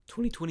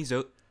2020's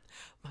out.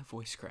 My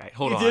voice cracked.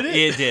 Hold You on. did it?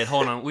 It did.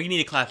 Hold on. We need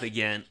to clap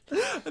again.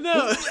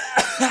 No.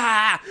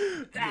 Wow.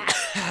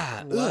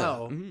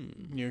 Wow.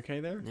 You okay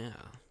there?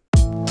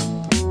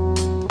 Yeah.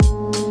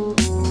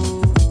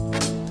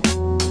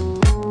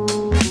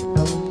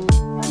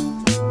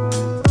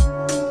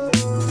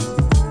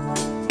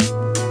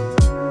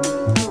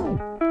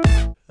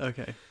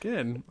 Okay,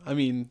 good. I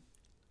mean,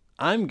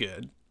 I'm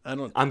good.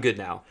 I'm good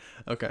now.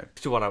 Okay.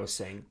 To what I was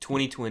saying.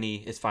 2020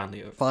 is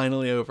finally over.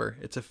 Finally over.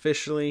 It's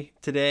officially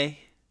today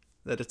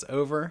that it's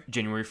over.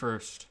 January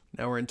 1st.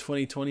 Now we're in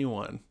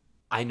 2021.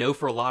 I know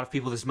for a lot of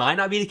people this might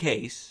not be the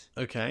case,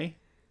 Okay.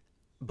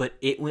 but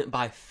it went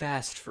by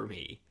fast for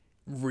me.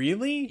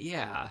 Really?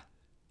 Yeah,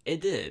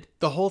 it did.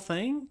 The whole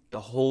thing?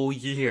 The whole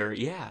year.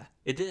 Yeah,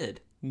 it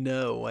did.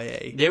 No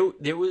way.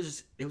 There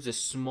was a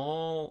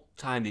small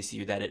time this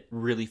year that it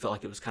really felt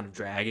like it was kind of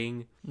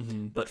dragging.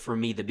 Mm-hmm. But for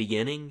me, the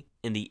beginning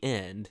and the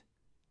end,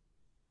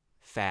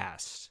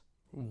 fast.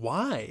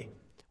 Why?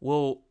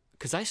 Well,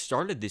 because I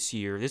started this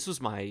year, at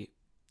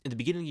the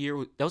beginning of the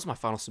year, that was my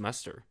final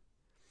semester.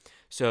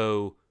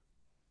 So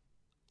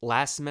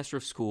last semester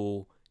of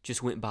school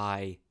just went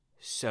by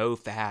so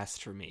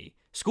fast for me.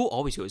 School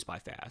always goes by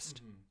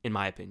fast, in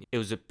my opinion. It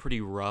was a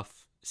pretty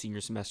rough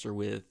senior semester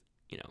with,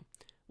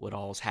 what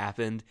all's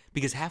happened.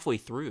 Because halfway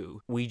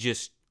through, we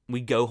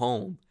go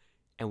home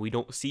and we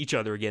don't see each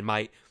other again.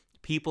 My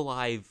people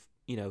I've,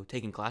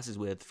 taken classes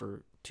with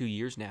for 2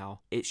 years now,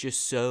 it's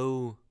such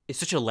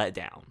a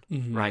letdown,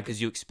 right?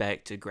 Because you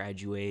expect to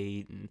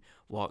graduate and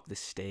walk the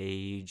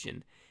stage,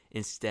 and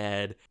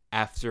instead,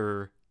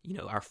 after,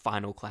 our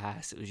final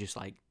class, it was just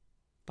like,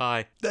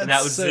 bye. That's And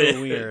that was so it.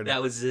 weird.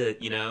 That was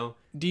it,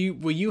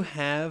 Will you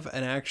have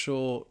an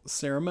actual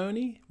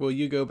ceremony? Will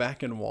you go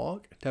back and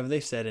walk? Have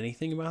they said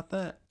anything about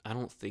that? I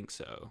don't think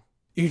so.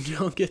 You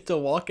don't get to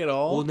walk at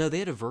all? Well, no, they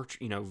had a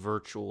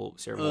virtual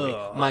ceremony.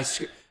 Ugh.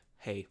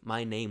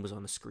 My name was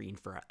on the screen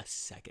for a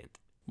second.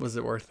 Was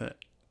it worth it?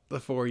 The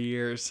 4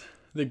 years,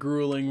 the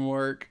grueling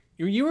work.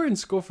 You were in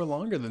school for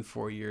longer than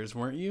 4 years,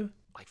 weren't you?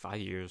 Like 5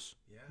 years.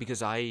 Yeah.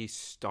 Because I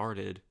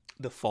started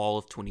the fall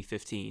of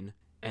 2015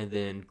 and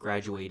then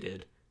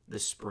graduated the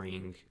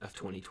spring of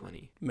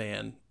 2020.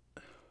 Man.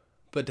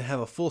 But to have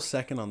a full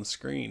second on the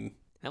screen,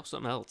 That was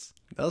something else.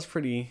 that was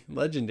pretty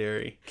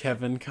legendary.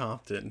 Kevin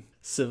Compton,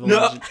 civil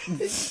No,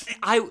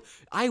 engineer.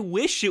 I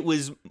wish it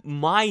was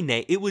my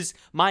name. It was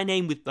my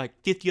name with like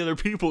 50 other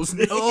people's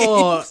names.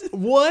 Oh,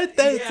 what?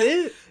 That's Yeah.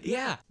 it?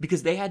 Yeah,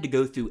 because they had to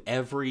go through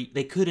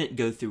they couldn't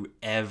go through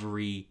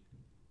every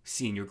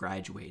senior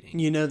graduating.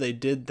 They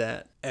did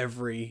that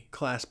every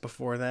class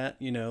before that.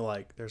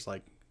 Like there's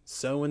like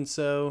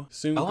so-and-so,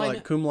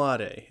 cum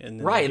laude. And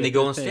then Right, and get they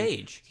go their on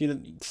thing. stage.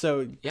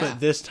 Yeah. But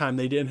this time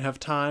they didn't have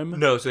time.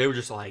 No, so they were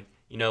just like,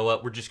 you know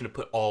what, we're just going to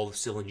put all the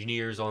civil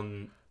engineers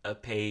on a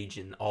page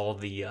and all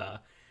the,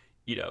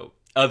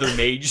 other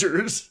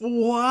majors.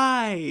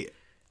 Why?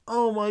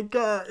 Oh my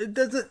god,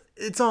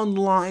 it's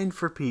online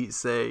for Pete's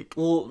sake.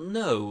 Well,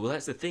 no,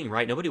 that's the thing,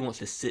 right? Nobody wants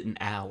to sit an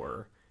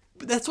hour.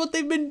 But that's what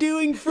they've been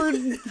doing for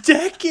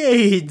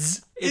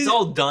decades. It's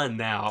all done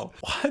now.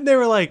 They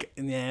were like,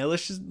 yeah,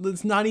 let's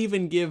not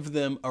even give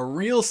them a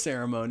real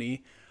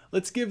ceremony.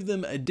 Let's give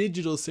them a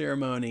digital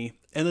ceremony,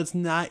 and let's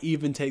not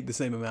even take the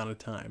same amount of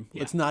time.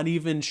 Yeah. Let's not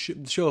even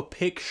show a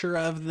picture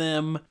of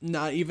them,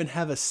 not even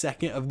have a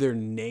second of their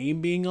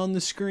name being on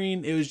the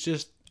screen. It was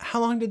just, how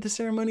long did the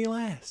ceremony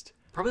last?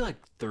 Probably like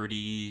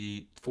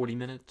 30, 40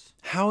 minutes.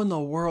 How in the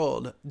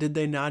world did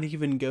they not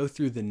even go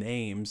through the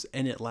names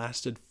and it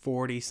lasted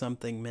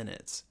 40-something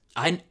minutes?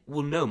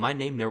 No, my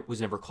name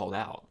was never called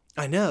out.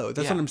 I know.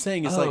 That's Yeah. what I'm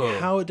saying. It's Oh. like,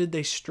 how did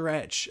they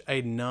stretch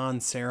a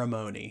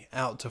non-ceremony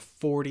out to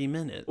 40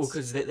 minutes? Well,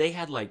 because they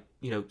had like,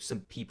 some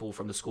people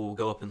from the school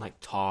go up and like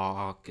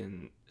talk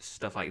and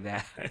stuff like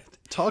that.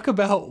 Talk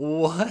about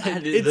what?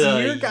 And It's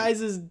the- your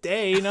guys'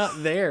 day,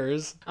 not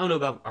theirs. I don't know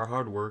about our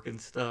hard work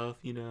and stuff,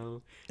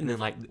 and then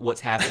like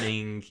what's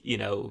happening,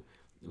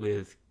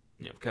 with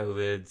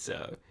COVID,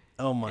 so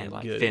Oh my and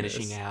like goodness.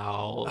 finishing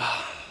out,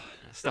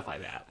 stuff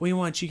like that. We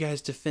want you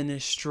guys to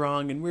finish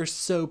strong, and we're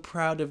so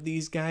proud of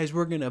these guys.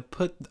 We're going to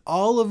put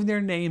all of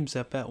their names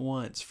up at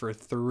once for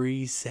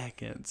 3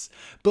 seconds.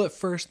 But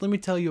first, let me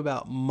tell you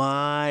about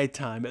my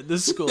time at the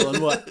school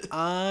and what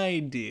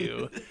I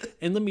do.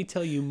 And let me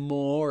tell you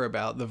more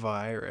about the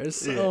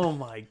virus. Yeah. Oh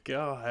my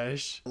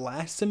gosh.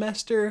 Last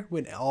semester,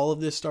 when all of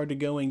this started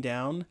going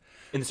down,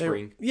 In the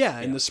spring.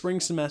 in the spring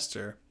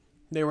semester,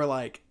 they were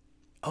like,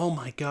 oh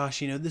my gosh,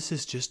 this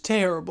is just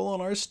terrible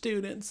on our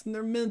students and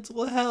their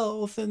mental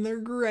health and their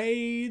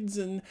grades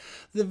and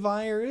the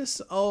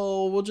virus.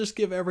 Oh, we'll just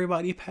give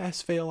everybody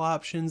pass-fail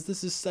options.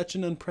 This is such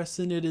an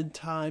unprecedented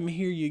time.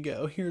 Here you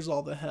go. Here's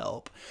all the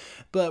help.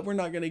 But we're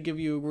not going to give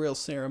you a real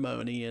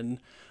ceremony and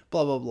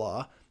blah, blah,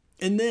 blah.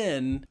 And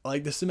then,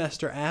 like the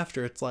semester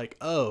after, it's like,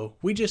 oh,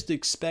 we just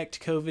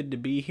expect COVID to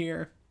be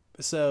here.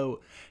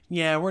 So,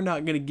 yeah, we're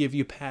not going to give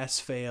you pass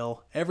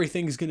fail.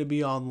 Everything's going to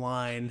be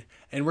online,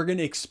 and we're going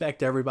to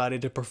expect everybody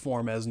to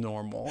perform as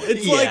normal.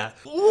 It's Yeah. like,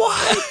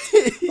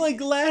 what?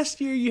 Like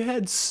last year you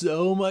had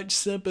so much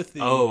sympathy.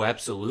 Oh,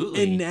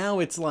 absolutely. And now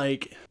it's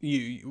like,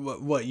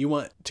 what you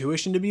want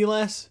tuition to be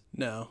less?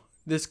 No,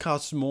 this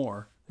costs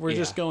more. We're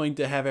just Yeah. going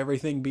to have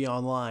everything be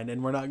online,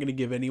 and we're not going to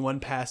give anyone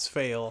pass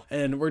fail,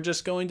 and we're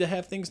just going to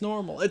have things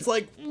normal. It's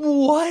like,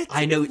 what?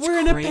 I know, it's we're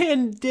in a cra-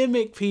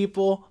 pandemic,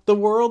 people. The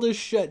world is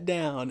shut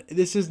down.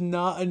 This is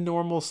not a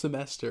normal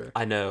semester.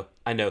 I know.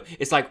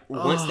 It's like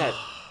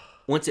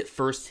once it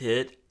first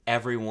hit,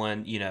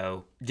 everyone,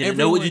 didn't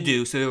know what to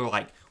do. So they were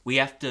like, we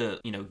have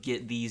to,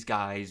 get these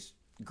guys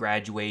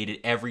graduated,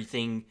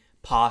 everything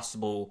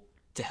possible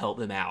to help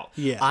them out.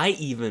 Yeah. I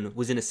even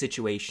was in a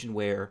situation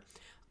where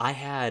I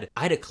had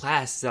a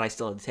class that I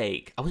still had to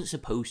take. I wasn't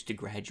supposed to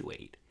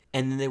graduate.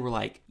 And then they were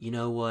like, you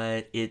know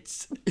what?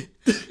 It's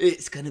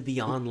gonna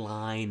be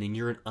online and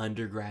you're an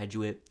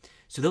undergraduate.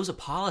 So there was a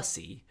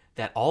policy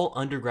that all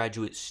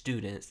undergraduate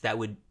students that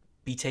would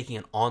be taking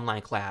an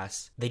online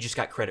class, they just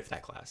got credit for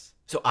that class.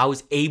 So I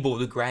was able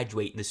to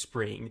graduate in the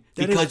spring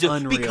because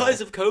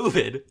of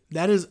COVID.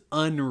 That is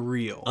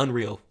unreal.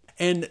 Unreal.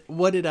 And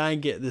what did I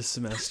get this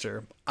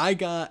semester? I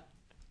got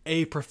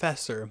a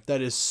professor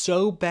that is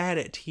so bad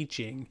at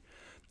teaching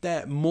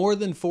that more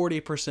than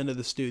 40% of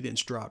the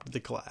students dropped the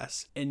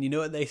class. And you know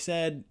what they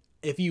said?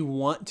 If you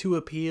want to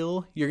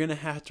appeal, you're going to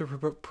have to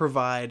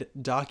provide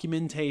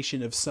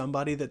documentation of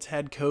somebody that's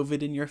had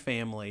COVID in your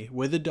family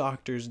with a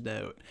doctor's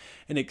note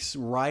and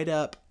write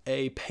up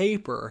a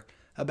paper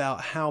about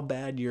how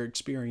bad your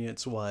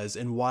experience was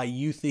and why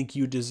you think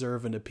you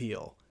deserve an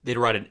appeal. They'd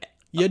write an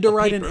You had to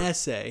write an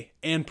essay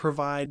and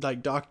provide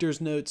like doctor's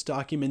notes,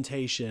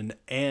 documentation,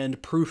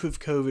 and proof of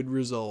COVID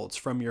results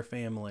from your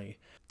family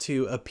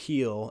to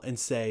appeal and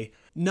say,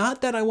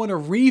 not that I want a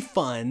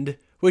refund,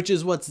 which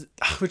is what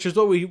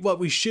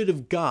we should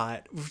have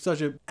got for such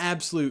an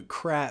absolute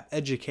crap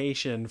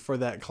education for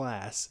that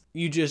class.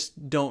 You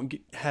just don't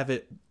have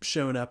it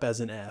shown up as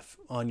an F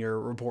on your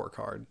report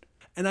card.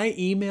 And I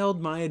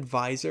emailed my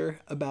advisor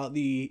about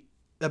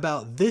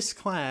this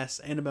class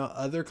and about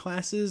other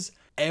classes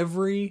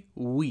every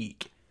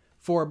week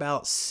for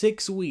about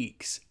 6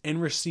 weeks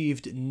and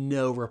received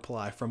no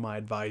reply from my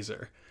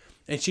advisor.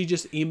 And she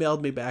just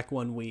emailed me back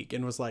one week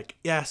and was like,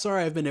 yeah,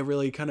 sorry, I've been a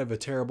really kind of a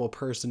terrible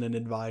person and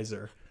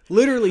advisor.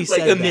 Literally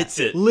said admits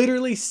that. it.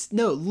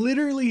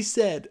 Literally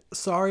said,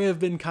 sorry, I've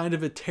been kind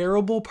of a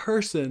terrible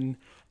person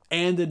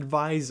and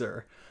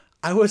advisor.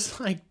 I was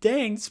like,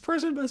 dang, this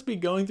person must be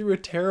going through a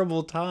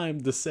terrible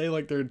time to say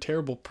like they're a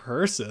terrible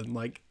person.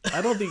 Like,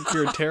 I don't think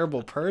you're a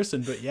terrible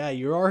person, but yeah,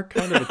 you are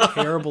kind of a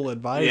terrible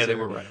advisor. Yeah, they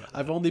were right about that.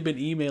 I've only been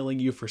emailing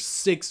you for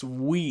 6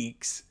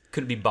 weeks.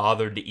 Couldn't be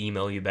bothered to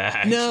email you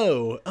back.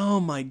 No. Oh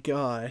my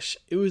gosh.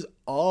 It was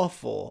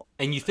awful.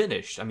 And you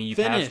finished. I mean, you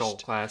passed all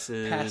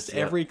classes. Passed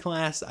every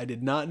class. I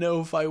did not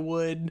know if I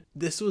would.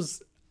 This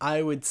was,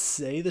 I would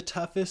say, the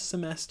toughest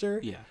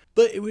semester. Yeah.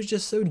 But it was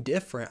just so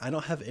different. I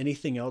don't have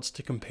anything else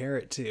to compare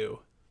it to.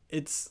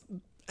 It's,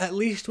 at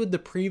least with the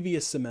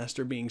previous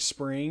semester being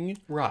spring.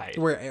 Right.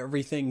 Where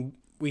everything,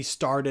 we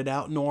started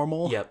out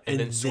normal. Yep. And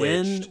then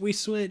switched. we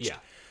switched. Yeah.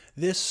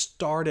 This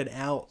started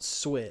out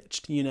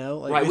switched,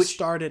 Like right, it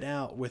started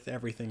out with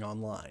everything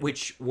online.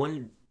 Which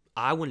one,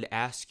 I wanted to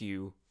ask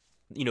you,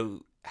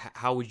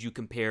 how would you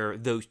compare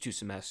those 2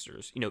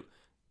 semesters?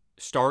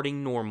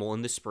 Starting normal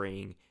in the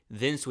spring,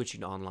 then switching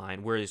to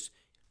online, whereas,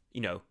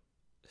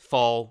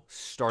 fall,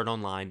 start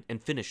online,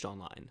 and finished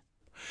online.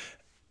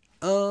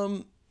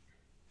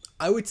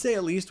 I would say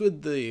at least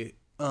with the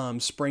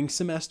spring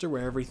semester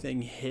where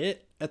everything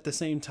hit at the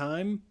same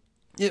time,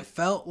 it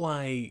felt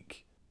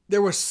like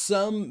there was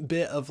some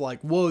bit of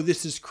like, whoa,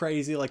 this is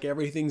crazy, like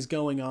everything's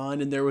going on,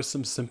 and there was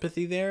some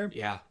sympathy there.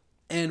 Yeah.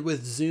 And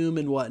with Zoom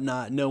and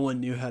whatnot, no one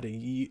knew how to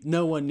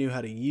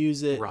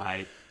use it.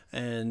 Right.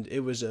 And it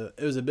was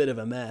a bit of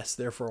a mess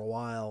there for a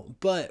while.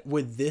 But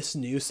with this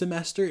new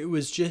semester, it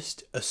was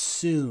just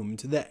assumed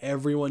that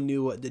everyone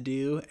knew what to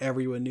do.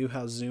 Everyone knew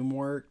how Zoom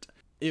worked.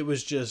 It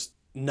was just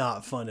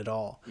not fun at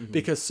all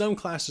because some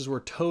classes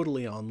were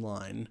totally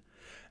online,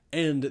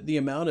 and the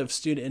amount of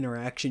student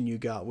interaction you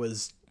got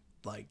was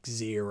like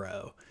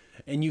 0,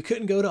 and you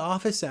couldn't go to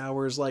office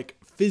hours like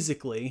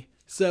physically.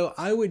 So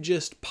I would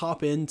just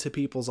pop into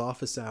people's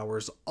office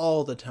hours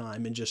all the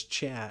time and just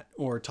chat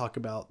or talk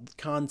about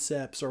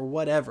concepts or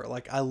whatever.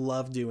 Like, I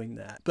love doing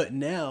that. But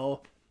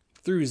now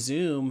through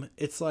Zoom,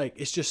 it's like,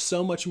 it's just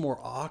so much more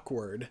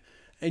awkward.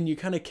 And you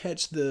kind of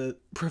catch the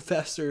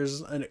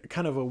professors in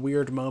kind of a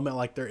weird moment,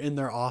 like they're in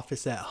their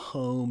office at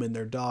home and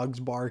their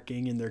dog's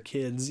barking and their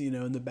kids,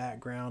 in the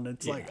background. And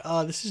it's like,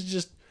 oh,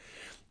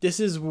 this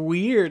is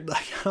weird.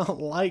 Like, I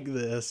don't like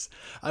this.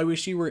 I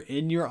wish you were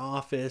in your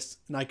office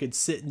and I could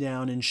sit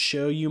down and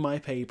show you my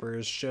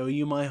papers, show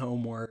you my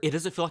homework. It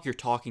doesn't feel like you're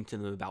talking to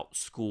them about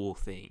school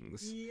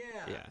things.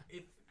 Yeah.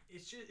 It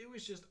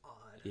was just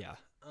odd. Yeah.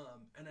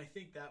 And I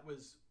think that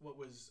was what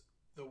was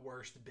the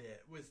worst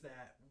bit, was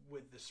that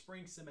with the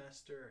spring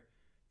semester,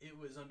 it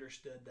was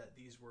understood that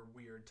these were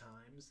weird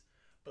times.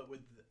 But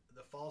with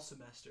the fall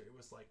semester, it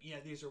was like, yeah,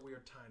 these are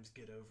weird times.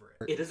 Get over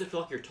it. It doesn't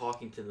feel like you're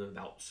talking to them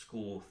about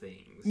school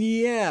things.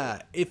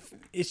 Yeah,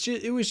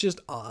 it was just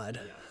odd.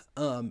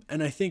 Yeah.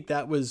 And I think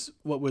that was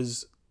what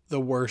was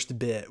the worst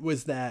bit,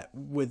 was that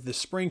with the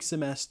spring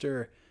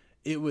semester,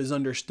 it was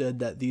understood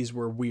that these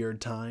were weird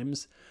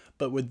times.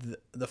 But with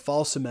the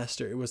fall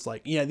semester, it was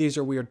like, yeah, these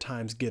are weird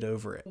times. Get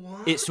over it.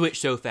 What? It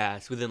switched so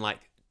fast within like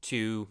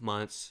 2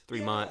 months,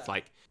 3 months,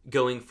 like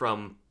going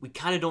from we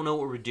kind of don't know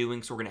what we're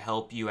doing, so we're going to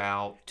help you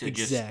out to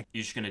just you're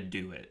just going to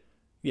do it.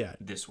 Yeah.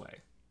 This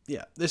way.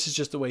 Yeah. This is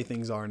just the way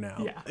things are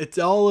now. Yeah. It's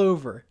all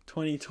over.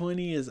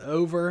 2020 is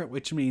over,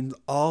 which means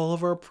all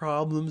of our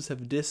problems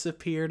have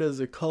disappeared as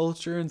a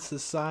culture and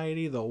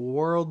society. The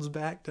world's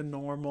back to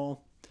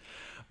normal.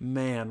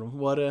 Man,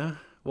 what a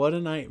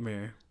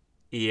nightmare.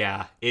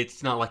 Yeah,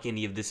 it's not like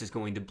any of this is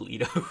going to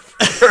bleed over.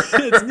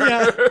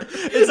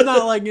 It's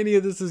not like any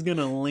of this is going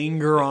to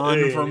linger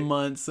on for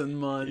months and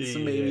months,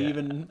 maybe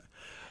even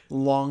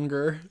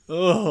longer. I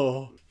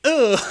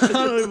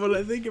don't even want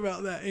to think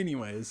about that.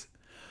 Anyways,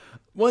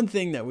 one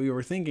thing that we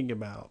were thinking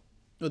about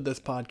with this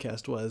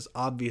podcast was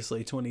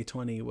obviously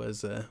 2020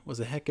 was a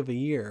heck of a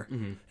year.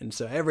 Mm-hmm. And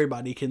so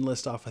everybody can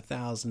list off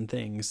 1,000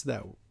 things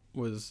that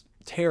was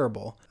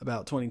terrible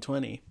about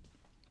 2020.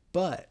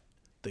 But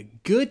the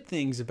good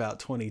things about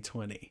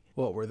 2020,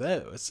 what were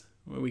those?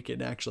 We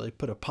could actually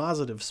put a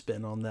positive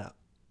spin on that.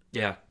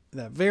 Yeah.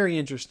 That very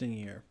interesting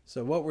year.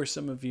 So what were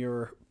some of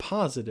your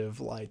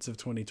positive lights of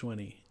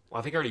 2020? Well,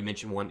 I think I already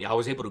mentioned one. I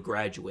was able to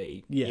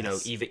graduate, yes. You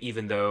know,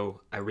 even though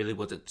I really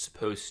wasn't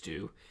supposed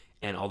to.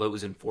 And although it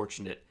was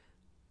unfortunate,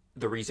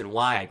 the reason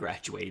why I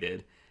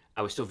graduated,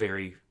 I was still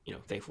very,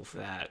 thankful for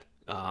that.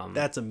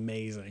 That's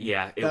amazing.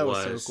 Yeah, that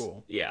was so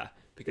cool. Yeah,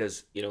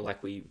 because,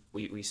 like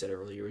we said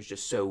earlier, it was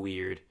just so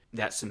weird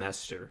that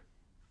semester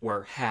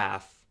where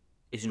half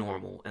is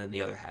normal and then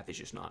the other half is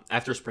just not.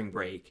 After spring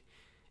break,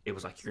 it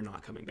was like, you're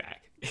not coming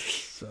back.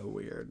 So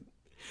weird.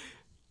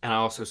 And I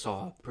also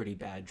saw a pretty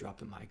bad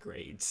drop in my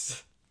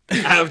grades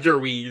after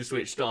we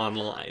switched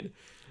online.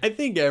 I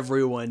think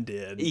everyone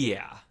did.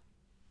 Yeah.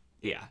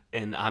 Yeah.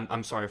 And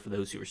I'm sorry for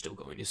those who are still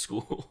going to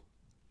school.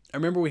 I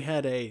remember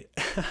I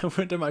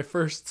went to my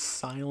first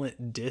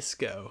silent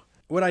disco.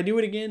 Would I do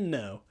it again?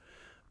 No.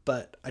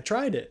 But I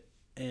tried it.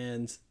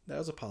 And that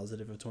was a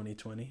positive of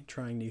 2020.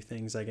 Trying new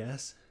things, I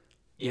guess.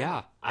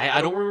 Yeah.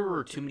 I don't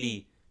remember too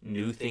many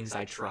new things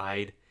I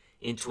tried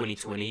in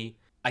 2020.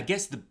 I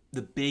guess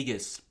the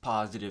biggest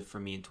positive for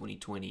me in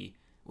 2020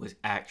 was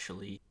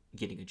actually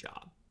getting a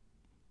job.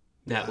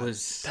 That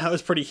was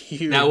pretty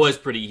huge. That was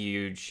pretty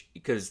huge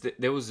because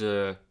there was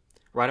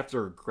right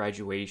after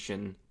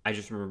graduation, I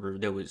just remember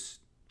there was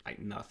like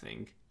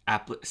nothing.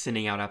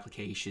 Sending out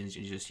applications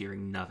and just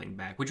hearing nothing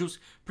back, which was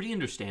pretty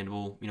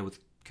understandable, with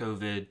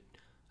COVID,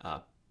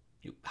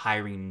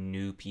 hiring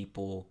new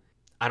people.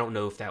 I don't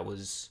know if that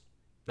was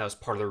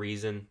part of the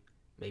reason.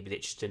 Maybe they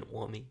just didn't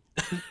want me.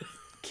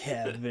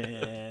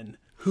 Kevin.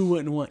 Who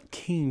wouldn't want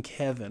King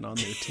Kevin on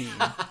their team?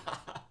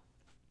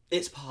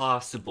 It's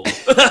possible.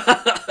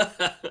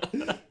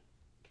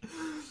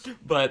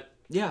 But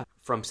yeah,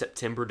 from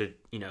September to,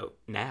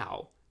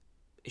 now,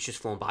 it's just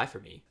flown by for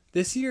me.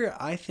 This year,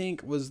 I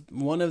think, was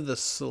one of the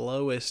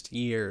slowest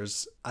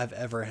years I've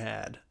ever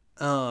had.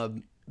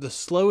 The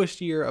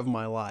slowest year of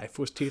my life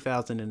was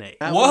 2008.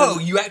 Whoa,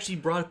 you actually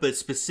brought up a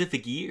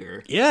specific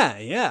year.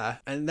 Yeah.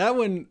 And that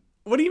one,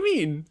 what do you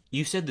mean?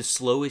 You said the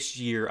slowest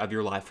year of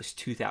your life was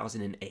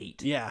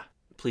 2008. Yeah.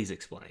 Please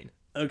explain.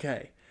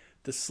 Okay.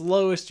 The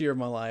slowest year of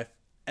my life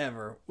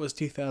ever was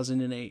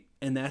 2008.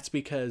 And that's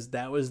because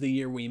that was the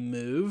year we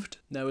moved.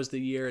 That was the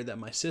year that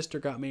my sister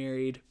got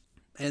married.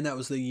 And that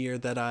was the year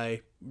that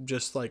I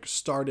just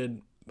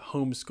started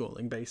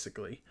homeschooling,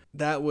 basically.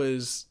 That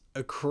was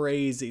a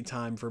crazy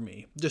time for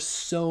me. Just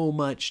so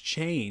much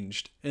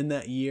changed in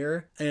that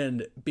year.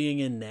 And being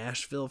in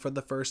Nashville for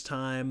the first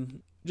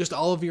time, just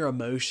all of your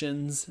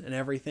emotions and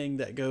everything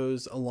that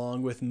goes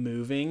along with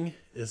moving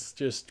is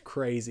just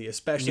crazy,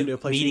 especially to a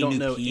place you don't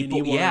know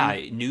anyone. Yeah,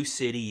 new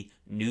city,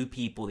 new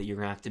people that you're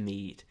going to have to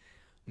meet.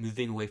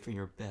 Moving away from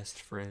your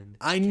best friend,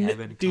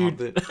 Kevin. Dude,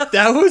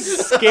 that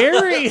was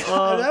scary.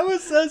 That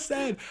was so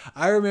sad.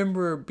 I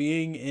remember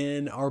being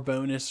in our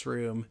bonus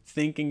room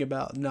thinking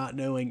about not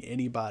knowing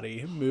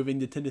anybody, moving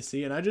to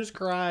Tennessee, and I just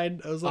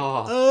cried. I was like,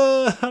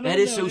 I don't that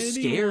is know so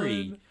anyone.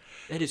 Scary.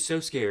 That is so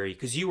scary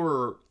because you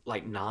were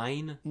like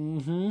 9,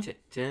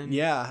 10.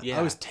 Yeah,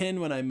 I was 10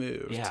 when I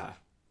moved. Yeah.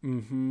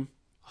 Mm-hmm.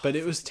 But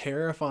it was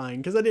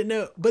terrifying because I didn't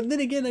know. But then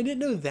again, I didn't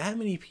know that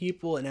many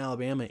people in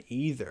Alabama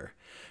either.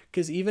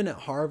 Because even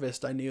at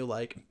Harvest, I knew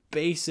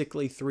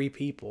basically 3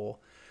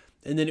 people.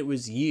 And then it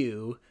was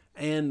you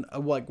and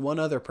one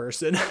other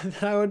person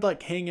that I would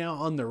hang out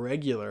on the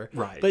regular.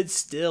 Right. But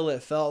still,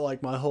 it felt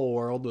like my whole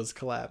world was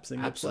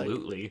collapsing.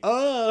 Absolutely. It's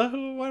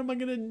what am I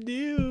going to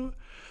do?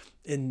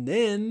 And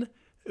then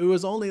it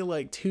was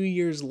only 2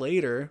 years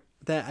later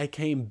that I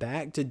came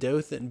back to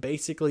Dothan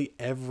basically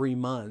every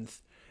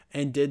month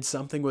and did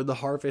something with the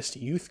Harvest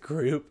Youth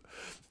Group.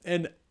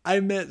 And I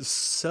met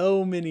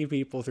so many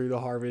people through the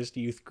Harvest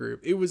Youth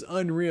Group. It was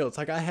unreal. It's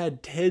like I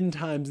had 10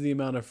 times the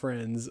amount of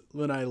friends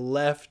when I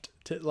left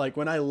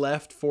when I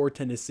left for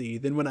Tennessee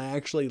than when I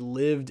actually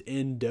lived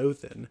in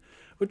Dothan,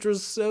 which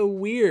was so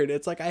weird.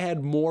 It's like I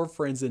had more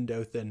friends in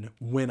Dothan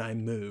when I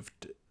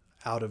moved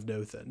out of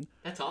Dothan.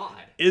 That's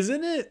odd.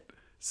 Isn't it?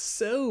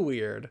 So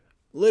weird.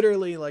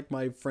 Literally like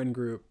my friend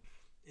group.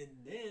 And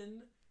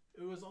then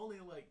it was only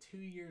like 2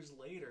 years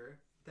later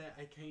that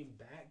I came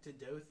back to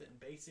Dothan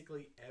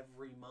basically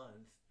every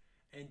month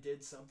and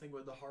did something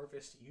with the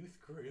Harvest Youth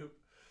Group.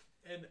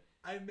 And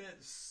I met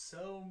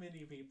so many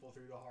people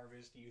through the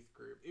Harvest Youth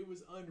Group. It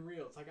was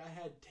unreal. It's like I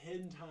had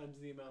 10 times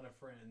the amount of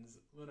friends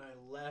when I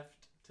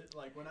left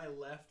when I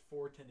left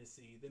for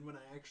Tennessee than when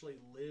I actually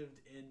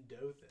lived in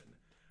Dothan,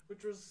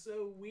 which was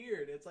so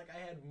weird. It's like I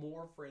had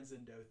more friends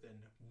in Dothan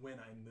when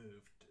I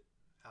moved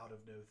out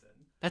of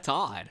Dothan. That's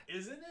odd.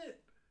 Isn't it?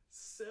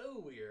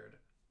 So weird.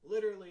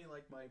 Literally,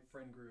 like, my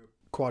friend group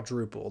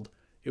quadrupled.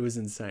 It was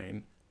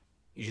insane.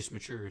 You just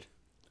matured.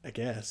 I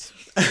guess.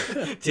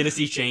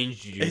 Tennessee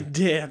changed you. It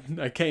did.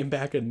 I came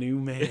back a new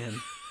man.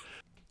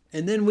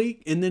 and then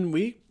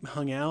we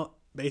hung out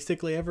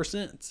basically ever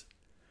since.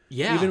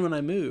 Yeah. Even when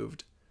I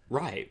moved.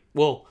 Right.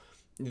 Well,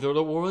 there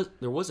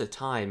was a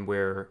time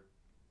where,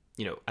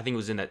 I think it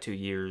was in that 2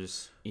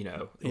 years,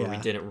 where we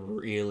didn't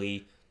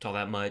really talk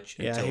that much.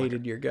 Yeah, I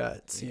hated your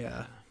guts.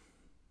 Yeah.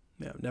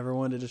 No, never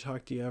wanted to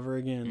talk to you ever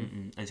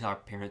again. Until our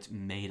parents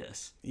made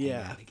us.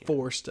 Yeah,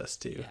 forced us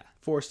to. Yeah.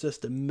 Forced us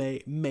to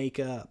make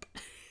up.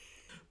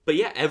 But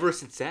yeah, ever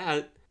since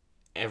that,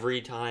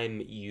 every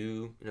time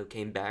you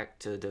came back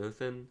to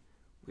Dothan,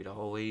 we'd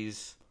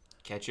always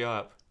catch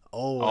up.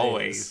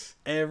 Always.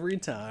 Every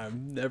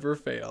time. Never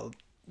failed.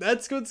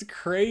 That's what's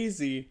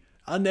crazy.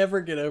 I'll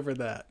never get over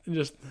that.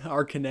 Just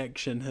our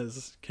connection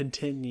has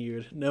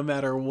continued no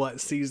matter what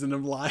season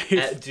of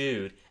life.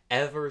 Dude.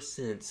 Ever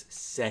since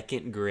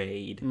second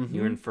grade,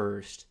 you're in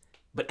first.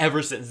 But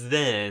ever since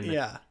then...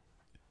 Yeah.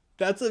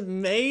 That's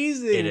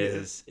amazing. It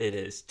is.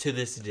 To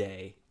this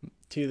day.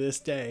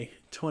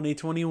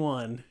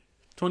 2021.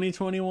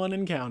 2021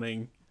 and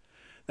counting.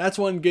 That's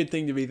one good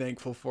thing to be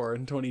thankful for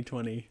in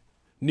 2020.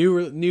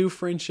 New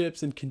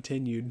friendships and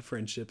continued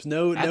friendships.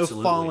 No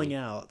falling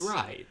outs.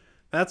 Right.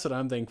 That's what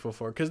I'm thankful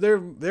for. Because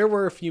there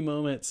were a few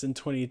moments in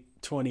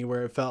 2020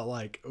 where it felt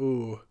like,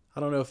 ooh, I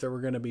don't know if there were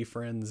going to be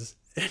friends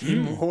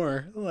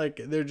anymore. Like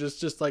they're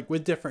just like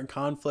with different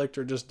conflict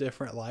or just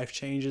different life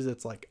changes.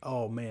 It's like,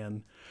 oh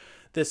man,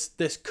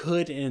 this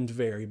could end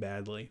very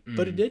badly,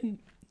 but it didn't.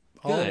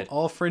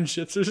 All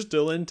friendships are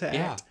still intact.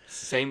 Yeah,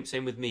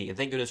 same with me. And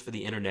thank goodness for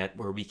the internet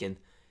where we can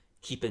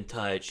keep in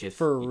touch.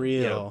 For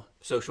real,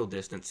 social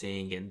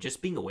distancing and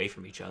just being away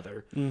from each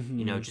other.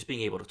 Just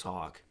being able to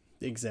talk.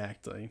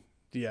 Exactly.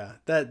 Yeah,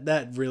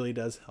 that really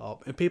does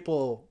help. And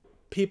people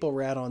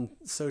rat on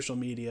social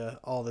media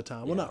all the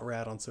time. Well, not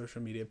rat on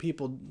social media.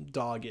 People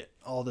dog it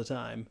all the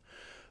time.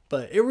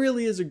 But it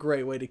really is a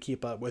great way to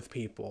keep up with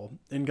people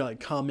and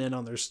like comment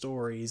on their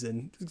stories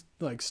and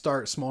like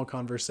start small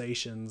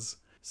conversations.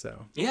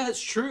 So yeah,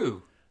 that's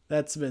true.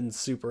 That's been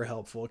super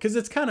helpful because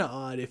it's kind of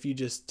odd if you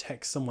just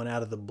text someone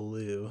out of the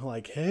blue,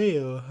 like, "Hey,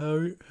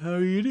 how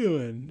are you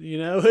doing?"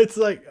 It's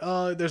like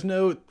there's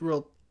no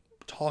real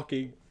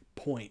talking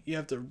point. You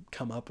have to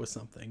come up with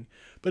something.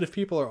 But if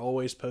people are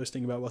always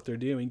posting about what they're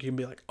doing, you can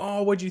be like,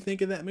 "Oh, what'd you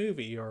think of that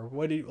movie?" Or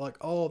 "What do you like?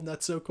 Oh,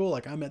 that's so cool.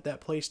 Like I'm at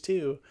that place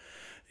too."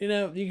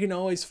 You can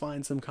always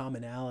find some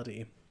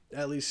commonality,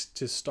 at least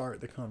to start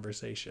the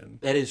conversation.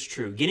 That is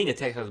true. Getting a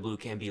text out of the blue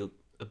can be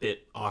a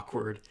bit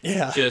awkward.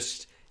 Yeah.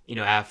 Just,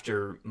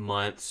 after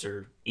months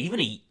or even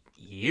a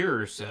year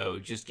or so,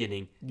 just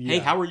getting, "Hey,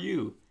 how are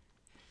you?"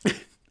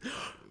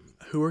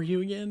 Who are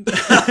you again?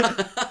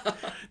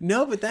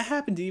 No, but that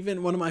happened to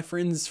even one of my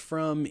friends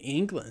from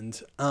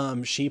England.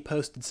 She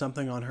posted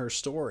something on her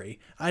story.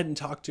 I hadn't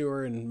talked to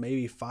her in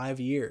maybe 5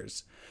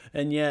 years.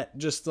 And yet,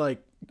 just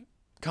like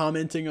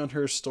commenting on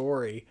her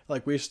story,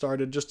 like we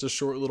started just a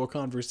short little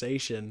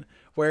conversation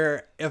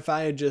where if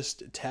I had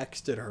just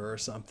texted her or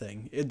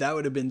something, that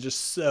would have been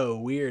just so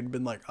weird.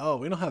 Been like, oh,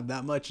 we don't have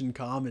that much in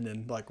common.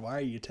 And like, why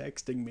are you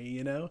texting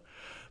me,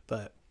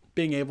 But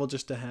being able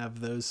just to have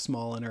those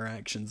small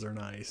interactions are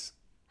nice.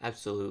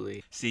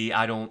 Absolutely. See,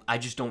 I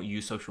just don't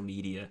use social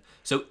media.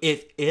 So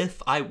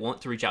if I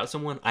want to reach out to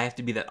someone, I have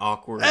to be that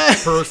awkward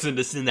person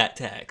to send that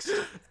text.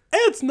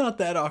 It's not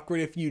that awkward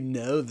if you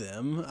know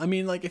them. I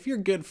mean, like if you're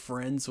good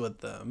friends with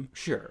them.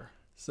 Sure.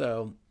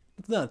 So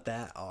it's not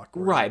that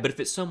awkward. Right, but if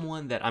it's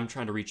someone that I'm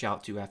trying to reach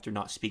out to after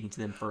not speaking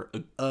to them for a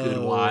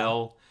good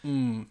while,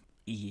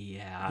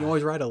 yeah. You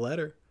always write a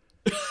letter.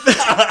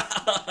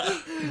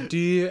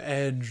 Dear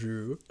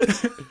Andrew,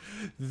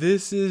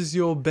 this is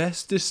your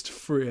bestest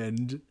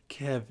friend,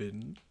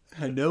 Kevin.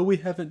 I know we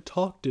haven't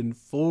talked in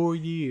 4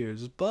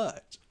 years,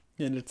 but...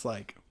 And it's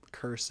like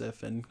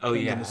cursive and... Oh,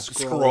 yeah.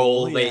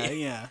 Scroll.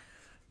 Yeah,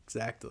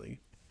 exactly.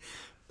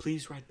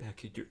 Please write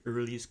back at your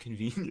earliest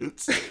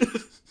convenience.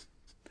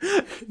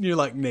 You're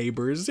like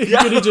neighbors. You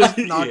could have just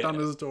knocked on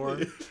his door.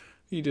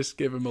 You just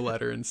give him a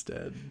letter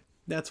instead.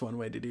 That's one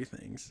way to do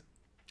things.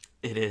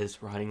 It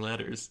is writing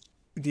letters.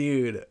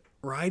 Dude,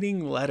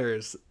 writing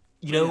letters.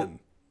 You know, man.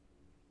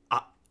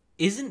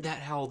 Isn't that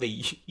how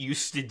they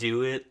used to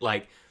do it?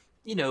 Like,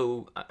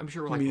 I'm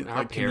sure like when our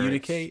Like parents,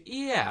 communicate?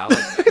 yeah,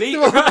 like they,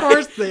 Well, of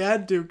course they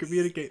had to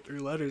communicate through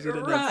letters. They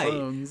didn't have right,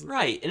 phones.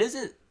 right, and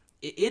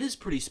it is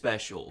pretty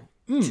special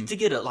to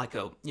get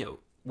a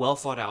well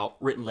thought out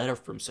written letter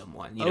from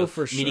someone.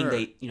 For meaning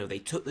sure. they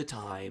took the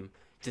time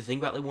to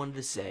think about what they wanted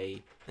to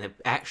say and then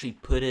actually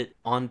put it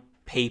on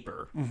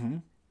paper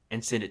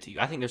and send it to you.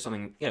 I think there's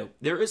something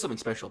there is something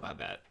special about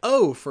that.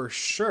 Oh, for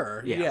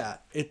sure. Yeah. Yeah.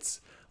 It's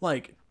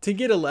like to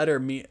get a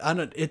letter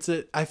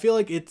I feel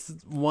like it's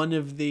one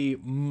of the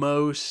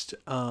most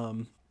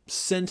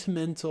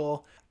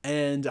sentimental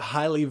and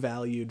highly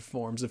valued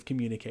forms of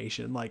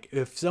communication. Like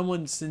if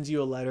someone sends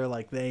you a letter,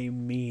 like they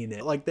mean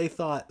it. Like they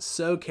thought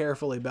so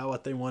carefully about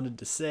what they wanted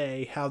to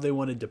say, how they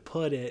wanted to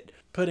put it,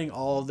 putting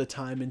all of the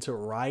time into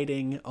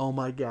writing. Oh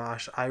my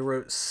gosh, I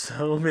wrote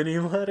so many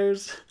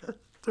letters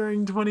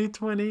during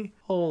 2020.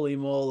 Holy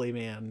moly,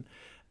 man.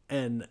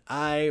 And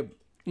I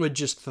would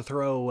just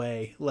throw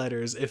away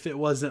letters if it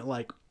wasn't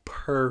like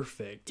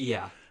perfect.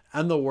 Yeah.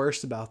 I'm the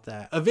worst about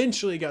that.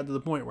 Eventually got to the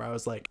point where I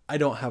was like, I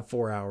don't have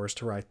 4 hours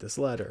to write this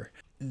letter.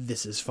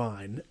 This is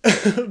fine.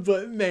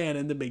 But man,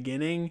 in the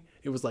beginning,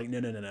 it was like,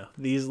 no.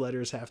 These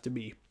letters have to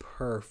be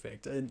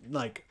perfect. And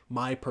like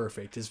my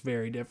perfect is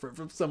very different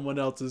from someone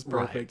else's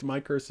perfect. Right. My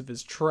cursive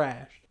is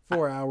trash.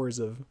 4 hours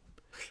of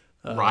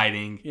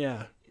Writing.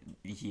 yeah.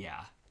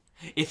 Yeah.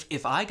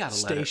 If I got a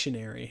letter,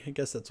 Stationary. I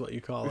guess that's what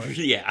you call it.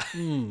 yeah.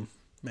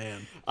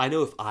 Man. I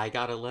know if I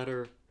got a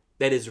letter,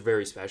 that is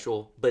very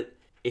special, but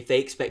if they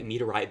expect me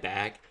to write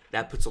back,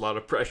 that puts a lot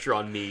of pressure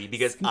on me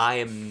because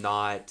I'm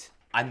not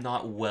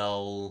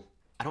well,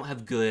 I don't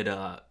have good,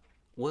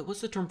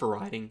 what's the term for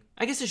writing?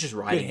 I guess it's just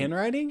writing. Good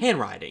handwriting?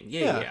 Handwriting,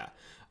 yeah.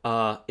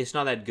 It's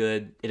not that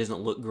good. It doesn't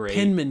look great.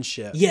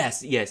 Penmanship.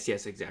 Yes,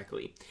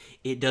 exactly.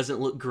 It doesn't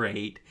look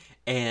great,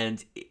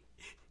 and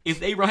if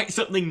they write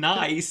something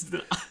nice,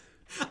 then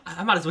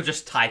I might as well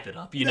just type it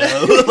up,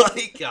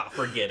 like,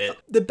 forget it.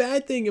 The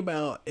bad thing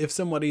about if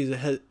somebody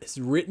has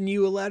written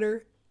you a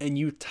letter and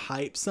you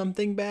type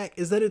something back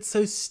is that it's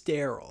so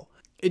sterile.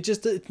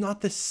 It's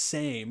not the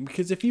same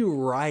because if you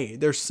write,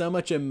 there's so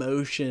much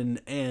emotion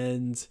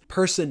and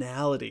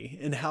personality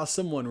in how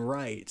someone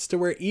writes to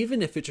where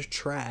even if it's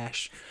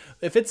trash,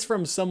 if it's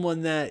from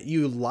someone that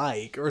you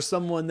like or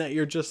someone that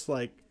you're just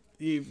like,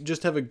 you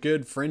just have a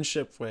good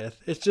friendship with,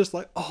 it's just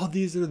like, oh,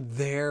 these are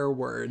their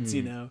words,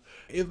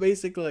 It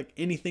basically like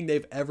anything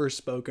they've ever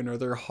spoken or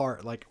their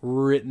heart like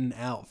written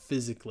out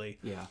physically.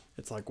 Yeah.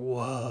 It's like,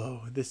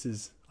 whoa, this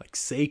is like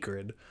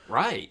sacred.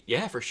 Right.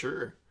 Yeah, for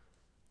sure.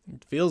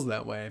 It feels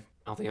that way. I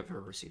don't think I've ever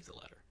received a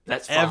letter.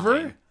 That's fine.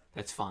 Ever?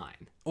 That's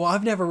fine. Well,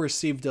 I've never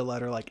received a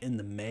letter like in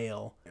the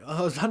mail.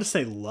 I was about to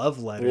say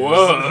love letters.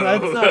 Whoa.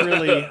 That's not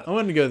really, I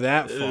wouldn't go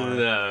that far.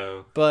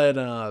 No. But,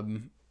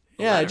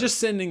 yeah, Letter. just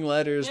sending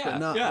letters, Yeah, but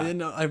not. yeah.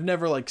 No, I've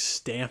never like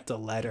stamped a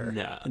letter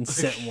No. and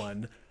sent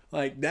one.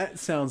 Like that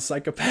sounds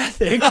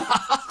psychopathic.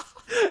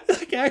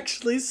 Like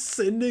actually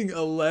sending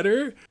a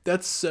letter,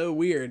 that's so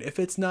weird. If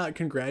it's not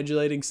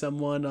congratulating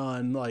someone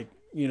on like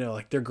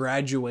like their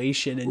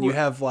graduation, and you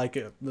have like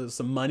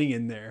some money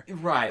in there,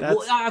 Right. That's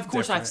Well, of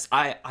course, different.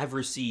 I've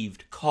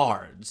received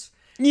cards.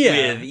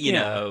 Yeah, With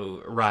yeah.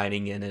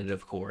 writing in it,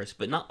 of course,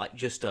 but not like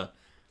just a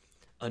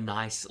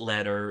nice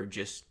letter.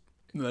 Just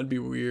That'd be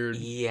weird.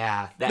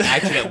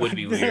 that would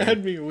be weird.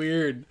 That'd be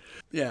weird.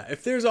 Yeah,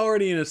 if there's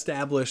already an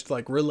established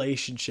like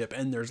relationship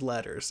and there's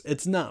letters,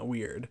 it's not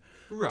weird.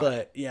 Right.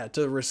 But yeah,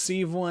 to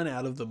receive one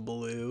out of the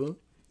blue,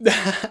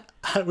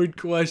 I would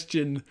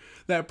question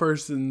that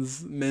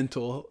person's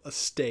mental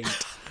state.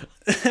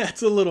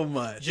 That's a little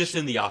much. Just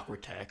in the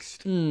awkward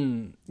text.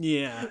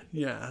 Yeah,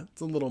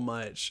 it's a little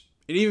much.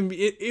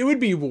 It would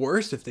be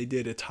worse if they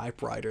did a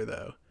typewriter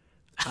though,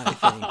 I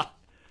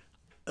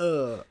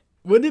think.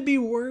 Would it be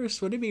worse?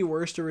 Would it be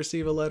worse to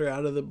receive a letter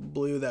out of the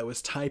blue that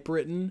was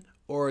typewritten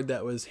or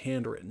that was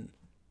handwritten?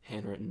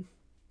 Handwritten.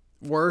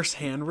 Worse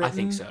handwritten? I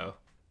think so.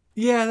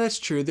 Yeah, that's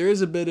true. There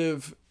is a bit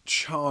of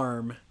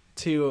charm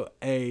to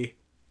a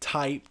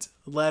typed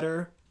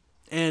letter,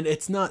 and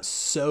it's not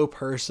so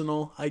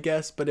personal, I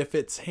guess, but if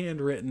it's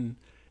handwritten,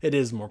 it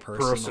is more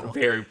personal.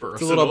 Very personal.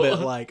 It's a little bit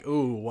like,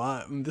 ooh,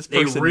 why this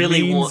They person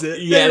really means want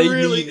it. Yeah, they they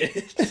really, mean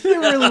it. they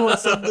really want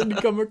something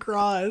to come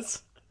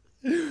across.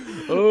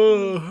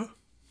 Oh,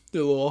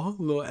 the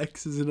little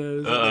X's and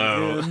O's at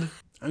Uh-oh. the end.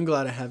 I'm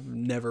glad I've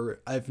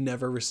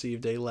never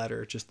received a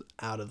letter just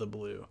out of the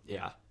blue.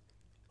 Yeah.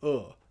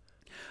 Oh,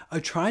 I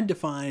tried to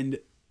find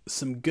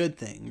some good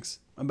things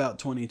about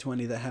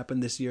 2020 that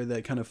happened this year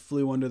that kind of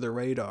flew under the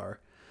radar,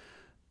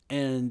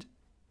 and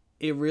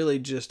it really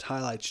just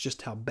highlights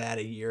just how bad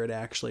a year it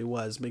actually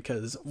was,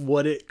 because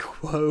what it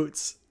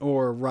quotes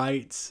or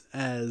writes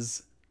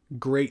as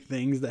great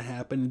things that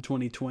happened in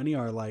 2020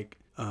 are like,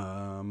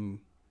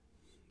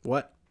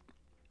 what?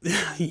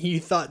 You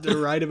thought to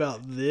write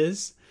about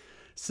this?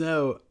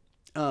 So,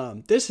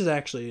 this is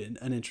actually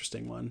an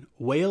interesting one.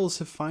 Whales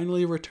have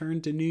finally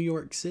returned to New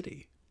York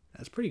City.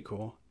 That's pretty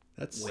cool.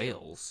 That's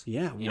Wales.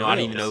 Yeah, You know, I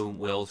didn't even Wales. know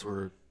Wales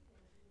were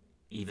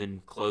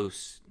even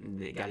close.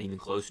 They got even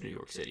close to New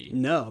York City.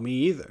 No, me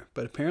either.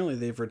 But apparently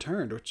they've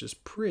returned, which is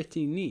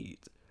pretty neat.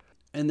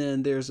 And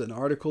then there's an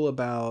article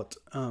about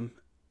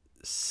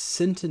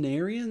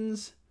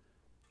centenarians.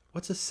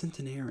 What's a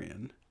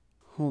centenarian?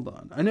 Hold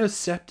on. I know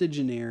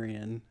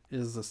septuagenarian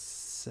is a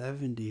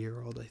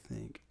 70-year-old, I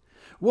think.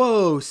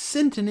 Whoa,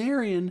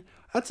 centenarian?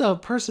 That's a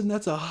person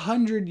that's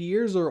 100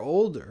 years or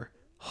older.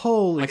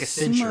 Holy Like a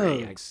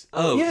century. smokes.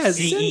 Oh, yeah,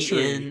 CEN.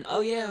 century.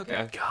 Oh, yeah,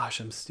 okay. Gosh,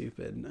 I'm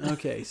stupid.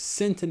 Okay,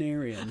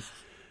 centenarian.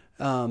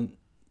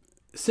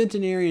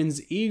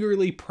 Centenarians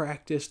eagerly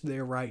practiced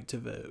their right to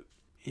vote.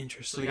 So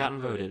Interesting. they got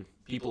voted.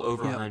 People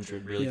over Yep.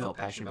 100 really Yep. felt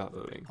passionate about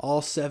voting.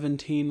 All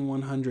 17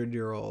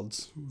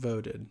 100-year-olds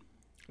voted.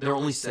 There are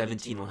only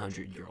 17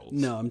 100-year-olds.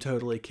 No, I'm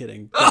totally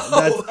kidding.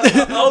 Oh,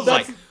 I was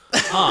like,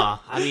 huh.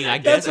 I mean, I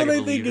guess That's what I I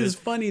can think believe is it.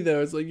 funny,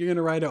 though. It's like you're going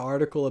to write an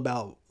article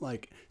about,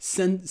 like,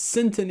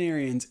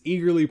 centenarians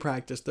eagerly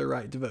practice their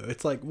right to vote.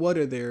 It's like, what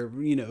are there,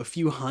 a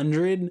few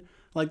hundred?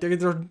 Like,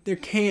 there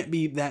can't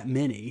be that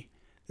many.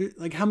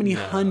 Like, how many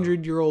No.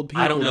 100-year-old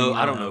people? I don't know. do you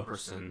I don't know a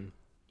person,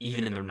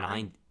 even in their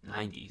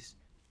 90s.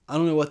 I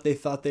don't know what they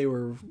thought they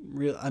were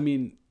real. I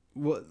mean,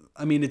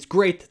 it's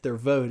great that they're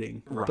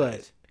voting, Right.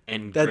 but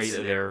And that's- great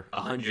that they're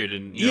 100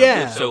 and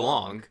Yeah. live so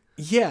long.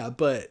 yeah,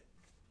 but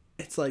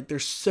it's like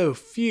there's so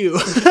few.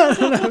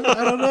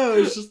 I don't know.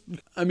 It's just,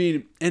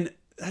 and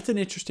that's an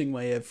interesting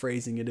way of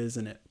phrasing it,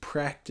 isn't it?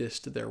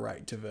 Practiced their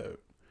right to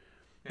vote.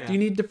 Yeah. Do you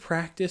need to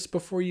practice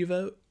before you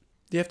vote?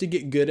 Do you have to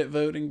get good at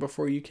voting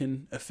before you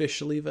can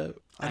officially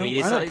vote? I mean,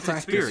 it's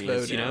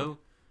experience, you know.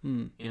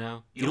 Hmm. You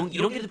know, you don't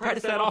get to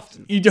practice that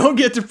often. You don't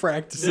get to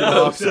practice it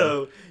often.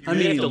 so you I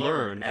really have mean, to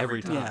learn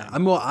every time. Yeah,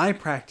 I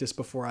practice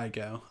before I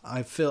go.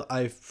 I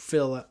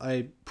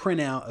print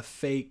out a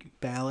fake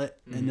ballot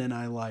and then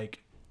I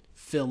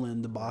fill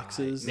in the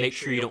boxes. Make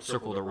sure you don't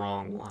circle the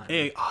wrong one.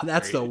 Hey,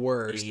 that's the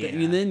worst. Yeah.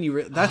 And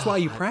then that's why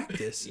you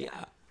practice.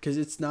 Yeah. Because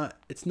it's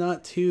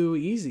not too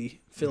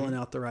easy filling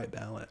out the right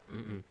ballot.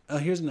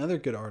 Here's another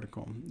good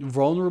article.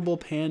 Vulnerable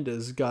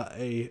pandas got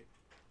a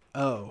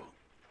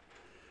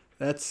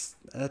that's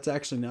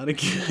actually not a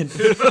good.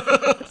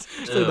 It's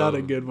actually not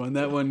a good one.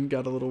 That one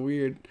got a little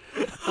weird.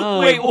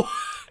 Wait, what?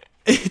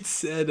 It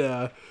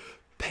said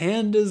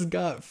pandas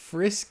got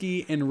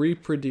frisky and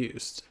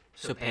reproduced.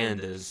 So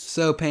pandas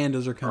So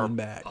pandas are coming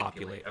back.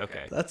 populate.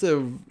 Okay. That's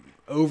a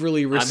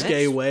overly risque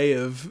that's- way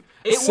of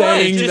It was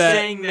saying just that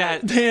saying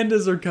that.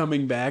 pandas are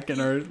coming back and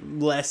are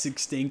less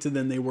extinct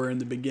than they were in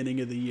the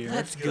beginning of the year.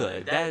 That's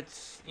good.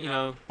 That's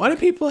Why do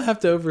people have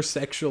to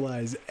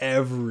over-sexualize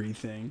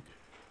everything?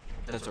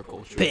 that's our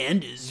culture.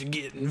 Pandas are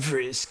getting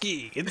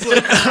frisky. It's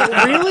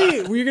like,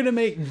 really? We're going to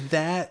make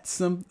that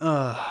some...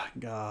 Oh,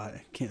 God.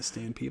 I can't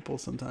stand people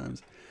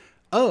sometimes.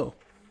 Oh.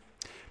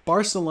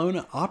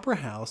 Barcelona Opera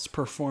House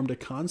performed a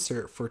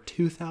concert for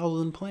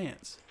 2,000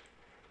 plants.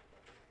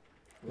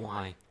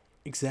 Why?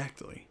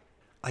 Exactly.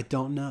 I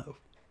don't know.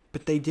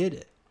 But they did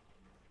it.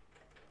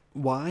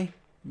 Why?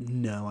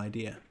 No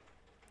idea.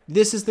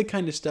 This is the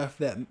kind of stuff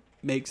that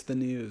makes the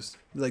news.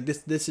 Like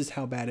this is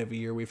how bad of a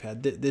year we've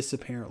had. This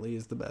apparently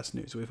is the best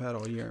news we've had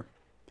all year.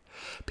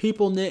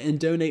 People knit and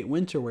donate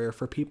winterwear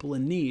for people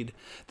in need.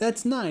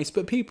 That's nice,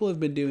 but people have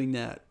been doing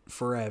that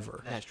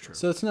forever. That's true.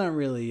 So it's not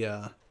really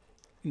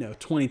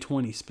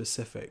 2020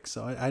 specific.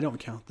 So I don't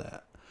count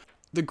that.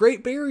 The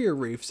Great Barrier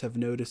Reefs have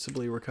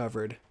noticeably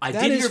recovered. I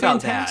That did is hear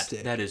about fantastic.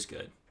 that. That is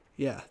good.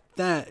 Yeah,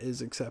 that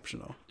is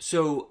exceptional.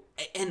 So,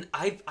 and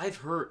I've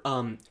heard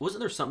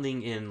wasn't there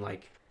something in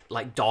like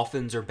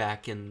dolphins are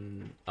back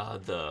in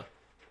the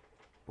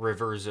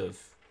rivers of,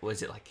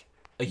 was it like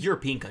a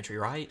European country,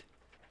 right?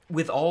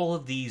 With all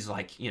of these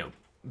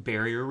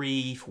barrier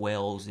reef,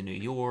 whales in New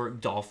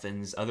York,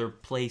 dolphins, other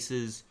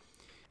places.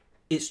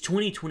 It's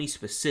 2020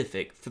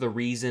 specific for the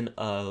reason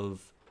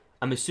of,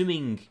 I'm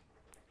assuming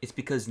it's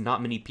because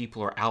not many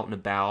people are out and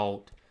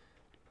about,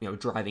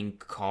 driving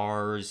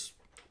cars,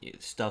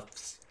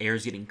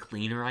 air's getting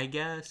cleaner, I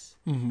guess.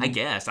 I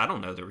guess. I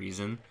don't know the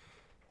reason.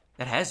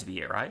 That has to be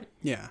it, right?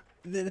 Yeah.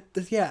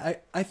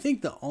 I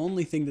think the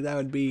only thing that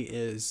would be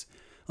is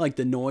like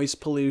the noise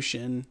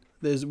pollution.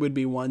 This would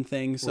be one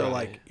thing. So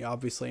Right.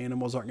 obviously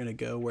animals aren't going to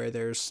go where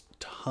there's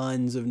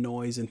tons of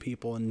noise and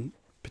people in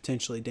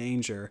potentially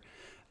danger.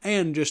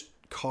 And just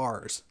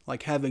cars,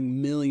 like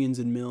having millions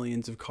and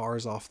millions of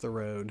cars off the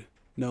road,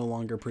 no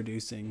longer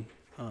producing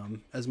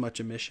as much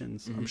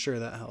emissions. I'm sure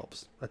that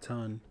helps a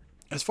ton.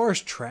 As far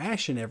as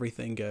trash and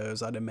everything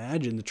goes, I'd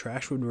imagine the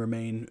trash would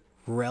remain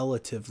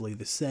relatively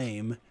the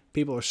same.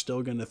 People are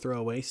still going to throw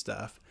away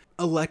stuff.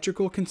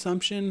 Electrical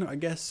consumption, I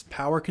guess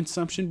power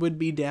consumption would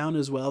be down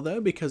as well, though,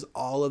 because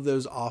all of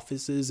those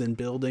offices and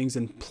buildings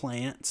and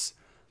plants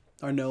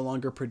are no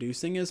longer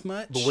producing as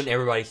much. But wouldn't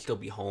everybody still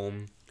be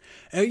home?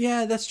 Oh,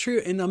 yeah, that's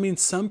true. And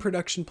some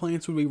production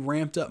plants would be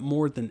ramped up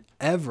more than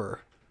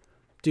ever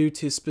due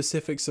to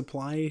specific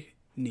supply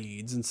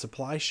needs and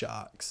supply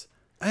shocks.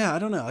 Yeah, I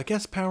don't know. I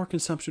guess power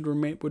consumption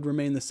would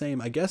remain the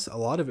same. I guess a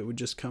lot of it would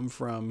just come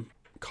from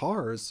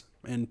cars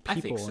and I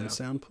think people and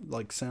so.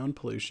 sound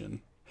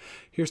pollution.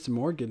 Here's some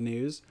more good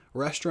news.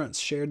 Restaurants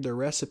shared their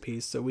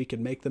recipes so we could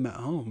make them at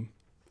home.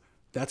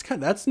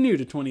 That's new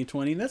to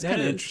 2020. That's That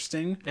kind of is.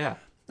 interesting. Yeah.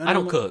 I I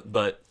know don't cook,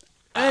 but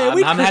Hey, I'm,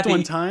 we I'm cooked happy.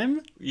 one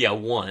time. Yeah,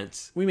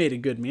 once. We made a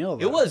good meal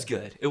though. It was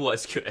good. It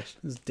was good. It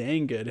was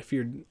dang good.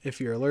 If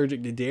you're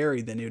allergic to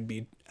dairy, then it would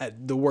be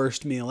at the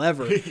worst meal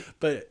ever.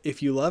 But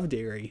if you love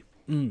dairy,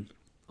 It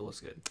was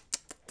good.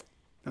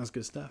 that was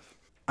good stuff.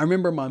 I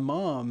remember my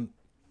mom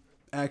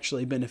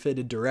actually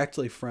benefited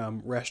directly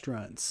from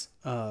restaurants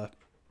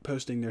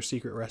posting their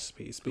secret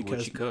recipes What'd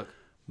because you cook?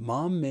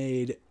 mom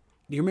made.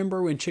 Do you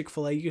remember when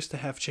Chick-fil-A used to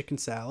have chicken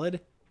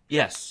salad?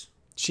 Yes.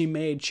 She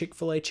made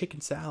Chick-fil-A chicken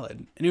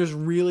salad, and it was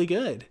really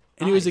good.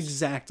 And it was Nice.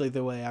 exactly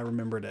the way I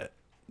remembered it.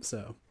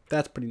 So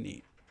that's pretty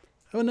neat.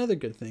 Oh, another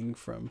good thing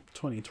from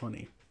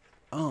 2020.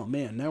 Oh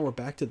man, now we're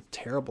back to the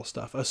terrible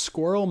stuff. A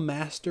squirrel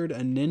mastered a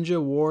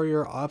ninja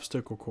warrior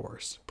obstacle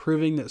course,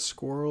 proving that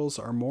squirrels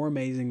are more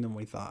amazing than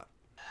we thought.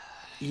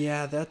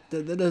 Yeah, that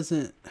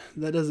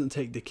doesn't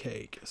take the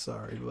cake.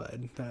 Sorry,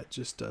 bud.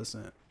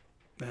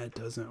 That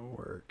doesn't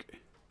work.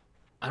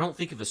 I don't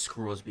think of a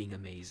squirrel as being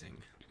amazing.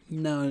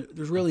 No,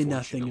 there's really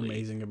nothing Unfortunately.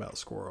 amazing about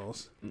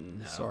squirrels.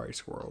 No. Sorry,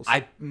 squirrels.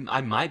 I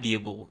might be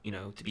able,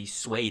 to be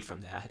swayed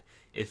from that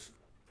if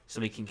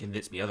somebody can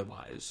convince me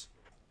otherwise.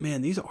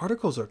 Man, these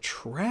articles are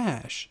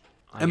trash.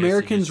 I guess it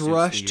Americans just suits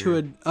rush the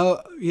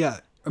to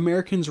year.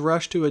 Americans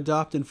rush to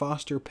adopt and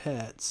foster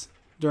pets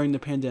during the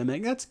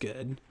pandemic. That's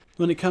good.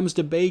 When it comes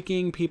to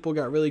baking, people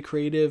got really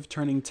creative,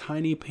 turning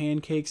tiny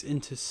pancakes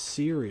into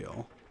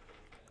cereal.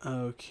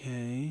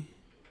 Okay.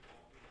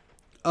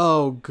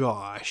 Oh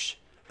gosh.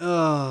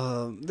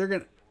 They're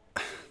gonna.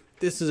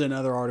 This is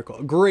another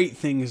article. Great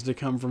things to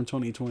come from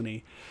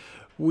 2020.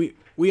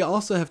 We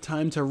also have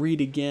time to read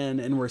again,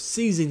 and we're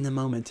seizing the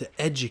moment to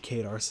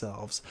educate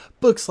ourselves.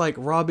 Books like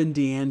Robin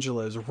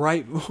DiAngelo's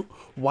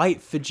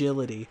White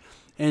Fragility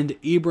and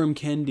Ibram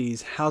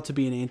Kendi's How to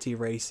Be an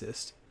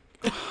Anti-Racist.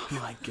 Oh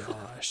my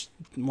gosh.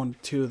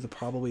 Two of the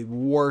probably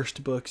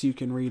worst books you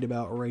can read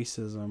about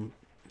racism.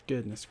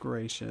 Goodness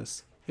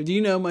gracious. Do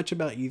you know much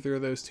about either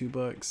of those two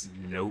books?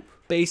 Nope.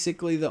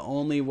 Basically, the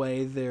only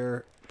way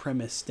their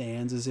premise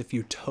stands is if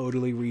you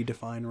totally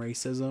redefine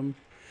racism.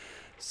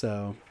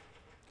 So,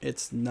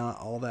 it's not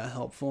all that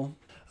helpful.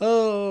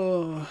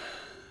 Oh,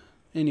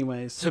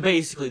 anyways. So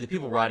basically, the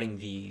people writing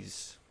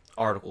these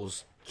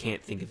articles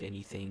can't think of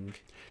anything.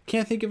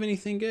 Can't think of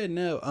anything good,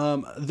 no.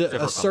 Except for a A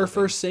couple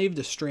surfer things. saved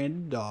a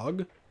stranded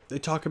dog. They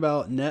talk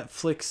about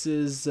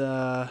Netflix's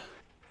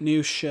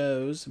new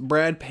shows.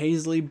 Brad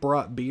Paisley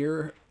brought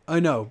beer. Oh,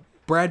 no.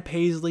 Brad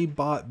Paisley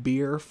bought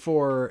beer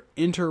for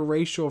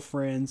interracial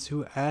friends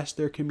who asked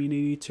their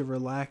community to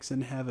relax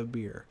and have a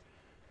beer.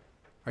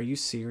 Are you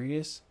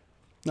serious?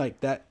 Like,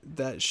 that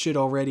should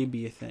already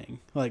be a thing.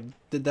 Like,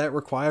 did that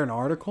require an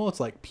article? It's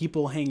like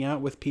people hang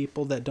out with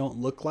people that don't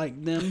look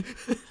like them.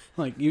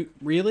 Like, you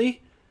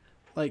really?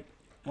 Like,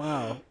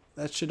 wow.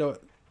 That should...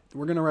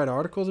 We're going to write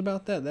articles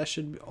about that? That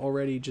should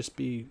already just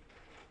be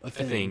a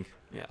thing. I think,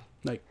 yeah.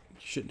 Like,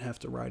 you shouldn't have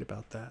to write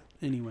about that.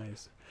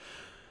 Anyways.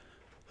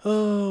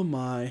 Oh,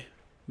 my.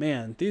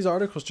 Man, these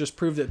articles just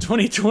prove that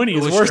 2020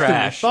 is was worse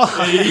trash. than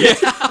we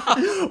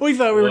thought. We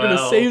thought we were going to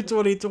Well. save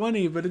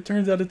 2020, but it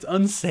turns out it's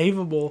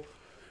unsavable.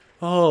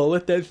 Oh,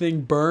 let that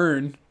thing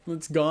burn.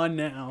 It's gone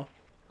now.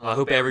 I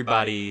hope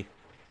everybody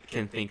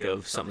can think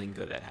of something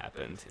good that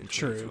happened in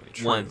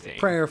 2020. One thing.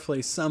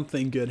 Prayerfully,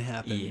 something good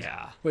happened.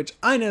 Yeah. Which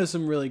I know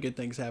some really good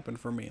things happened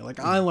for me. Like,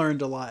 I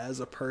learned a lot as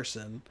a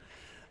person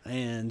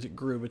and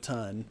grew a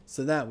ton.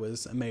 So that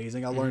was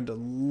amazing. I learned a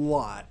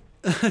lot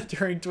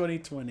during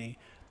 2020.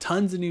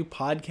 Tons of new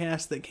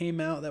podcasts that came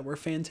out that were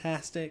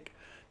fantastic.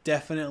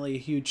 Definitely a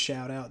huge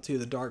shout out to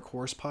the Dark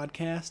Horse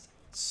podcast.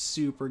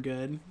 Super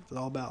good. It's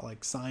all about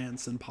like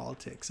science and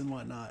politics and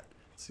whatnot.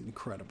 It's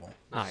incredible.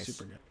 Nice.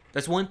 Super good.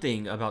 That's one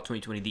thing about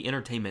 2020. The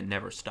entertainment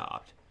never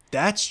stopped.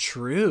 That's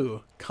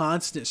true.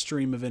 Constant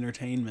stream of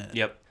entertainment.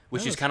 Yep.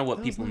 Which That is was- kind of what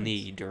that was people nice.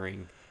 need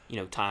during,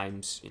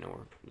 times, where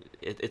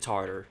it's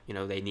harder.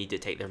 They need to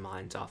take their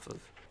minds off of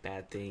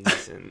bad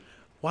things. And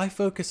Why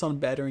focus on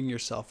bettering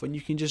yourself when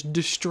you can just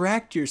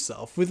distract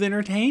yourself with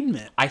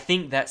entertainment? I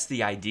think that's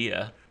the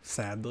idea,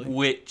 Sadly.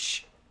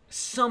 which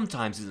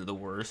sometimes isn't the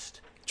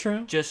worst.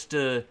 True. Just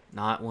to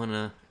not want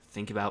to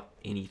think about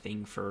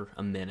anything for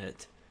a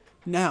minute.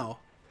 Now,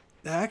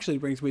 that actually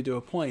brings me to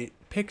a point.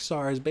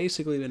 Pixar has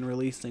basically been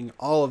releasing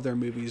all of their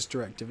movies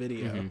direct to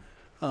video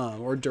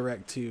or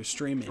direct to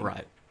streaming.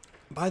 Right.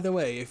 By the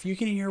way, if you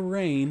can hear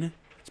rain,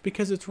 it's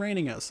because it's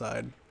raining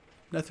outside.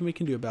 Nothing we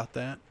can do about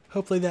that.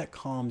 Hopefully that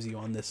calms you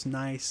on this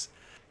nice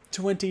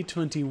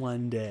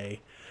 2021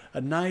 day. A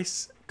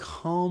nice,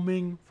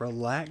 calming,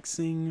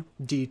 relaxing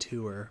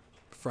detour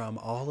from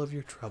all of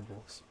your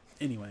troubles.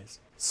 Anyways,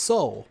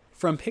 Soul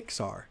from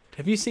Pixar.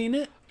 Have you seen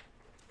it?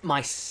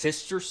 My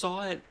sister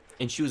saw it,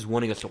 and she was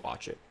wanting us to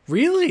watch it.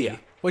 Really? Yeah.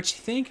 What'd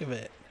you think of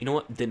it? You know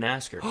what? Didn't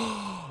ask her.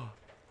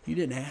 You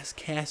didn't ask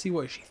Cassie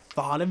what she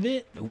thought of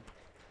it? Nope.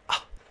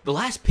 The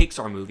last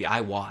Pixar movie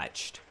I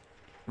watched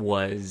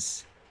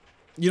was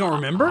You don't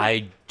remember?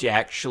 I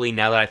actually,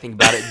 now that I think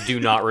about it, do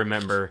not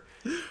remember.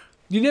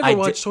 You never I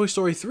watched Toy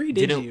Story 3,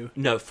 did you?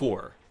 No,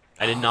 4.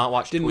 I did not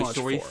watch Didn't Toy watch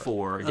Story 4.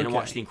 4. Didn't Okay.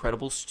 watch The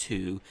Incredibles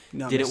 2.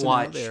 Not Didn't missing out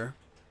watch there.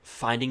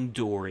 Finding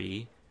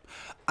Dory.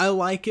 I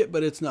like it,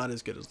 but it's not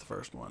as good as the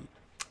first one.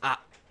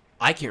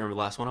 I can't remember the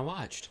last one I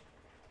watched.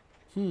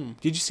 Did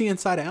you see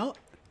Inside Out?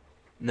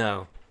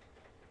 No.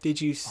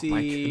 Did you my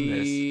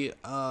see...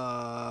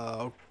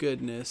 Oh,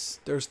 goodness.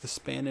 There's the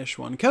Spanish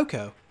one.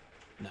 Coco.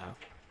 No.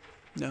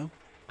 No?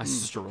 My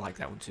sister would like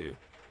that one too.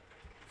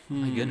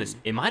 My goodness.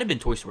 It might have been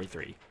Toy Story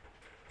 3.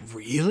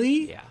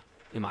 Really? Yeah.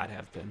 It might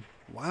have been.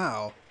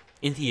 Wow.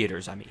 In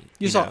theaters, I mean.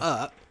 You saw know.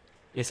 Up?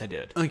 Yes, I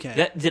did.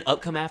 Okay. Did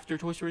Up come after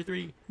Toy Story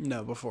 3?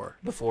 No, before.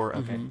 Before?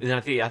 Okay. Then I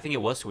think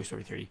it was Toy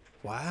Story 3.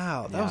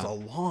 Wow, that was Yeah, a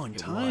long it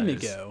time was.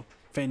 ago.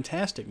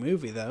 Fantastic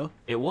movie, though.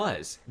 It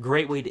was.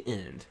 Great way to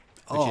end.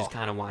 Which Oh. is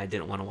kind of why I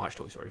didn't want to watch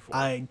Toy Story 4.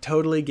 I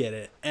totally get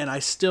it. And I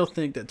still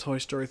think that Toy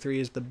Story 3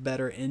 is the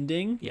better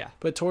ending. Yeah.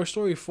 But Toy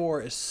Story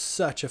 4 is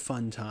such a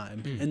fun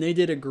time. And they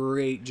did a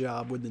great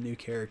job with the new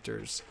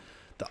characters.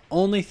 The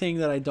only thing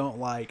that I don't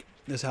like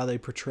is how they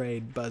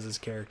portrayed Buzz's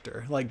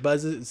character. Like,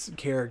 Buzz's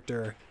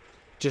character,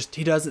 just,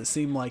 he doesn't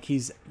seem like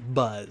he's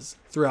Buzz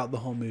throughout the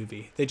whole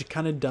movie. They just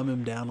kind of dumb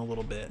him down a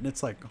little bit. And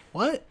it's like,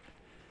 what?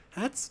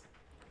 That's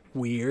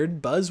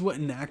weird. Buzz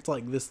wouldn't act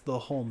like this the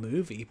whole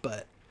movie,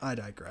 but I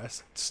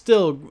digress.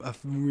 Still a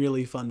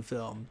really fun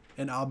film.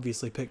 And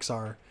obviously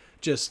Pixar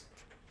just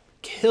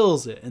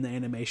kills it in the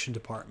animation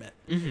department.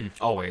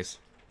 Always.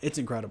 It's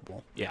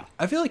incredible. Yeah.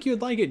 I feel like you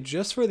would like it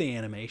just for the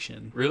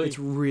animation. Really? It's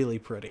really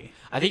pretty.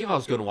 I think if I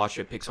was going to watch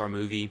a Pixar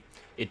movie,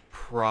 it'd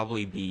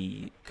probably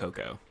be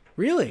Coco.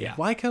 Really? Yeah.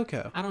 Why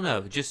Coco? I don't know.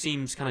 It just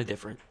seems kind of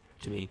different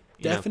to me.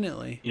 You know?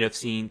 Definitely. I've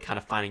seen kind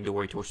of Finding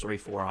Dory, Toy Story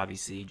 4,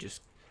 obviously,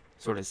 just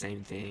sort of the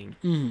same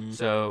thing.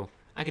 So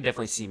I could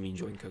definitely see me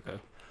enjoying Coco.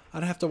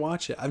 I'd have to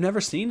watch it. I've never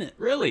seen it.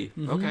 Really?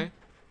 Okay.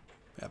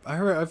 Yep.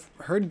 I've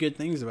heard good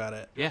things about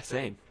it. Yeah,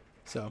 same.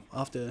 So I'll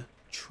have to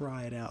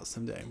try it out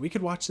someday. We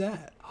could watch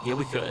that. Yeah,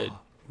 we could.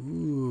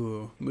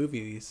 Ooh,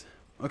 movies.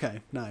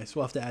 Okay, nice.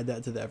 We'll have to add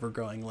that to the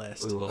ever-growing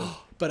list. We will.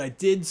 But I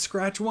did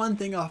scratch one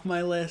thing off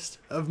my list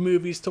of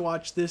movies to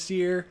watch this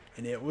year,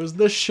 and it was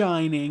The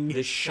Shining.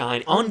 The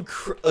Shine on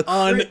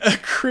On a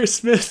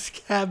Christmas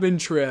cabin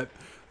trip.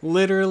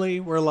 Literally,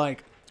 we're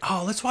like,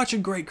 oh, let's watch a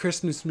great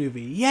Christmas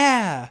movie.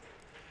 Yeah.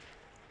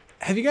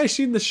 Have you guys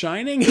seen The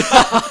Shining?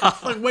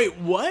 Like, wait,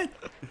 what?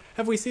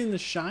 Have we seen The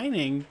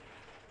Shining?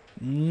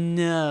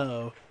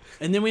 No.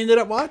 And then we ended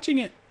up watching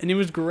it, and it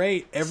was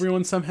great.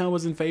 Everyone somehow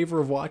was in favor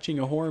of watching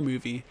a horror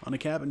movie on a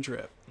cabin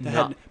trip that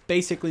had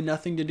basically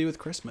nothing to do with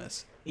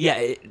Christmas. Yeah,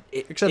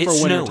 Except it's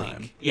for snowing.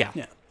 wintertime. Yeah,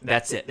 Yeah.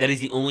 that's it. That is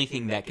the only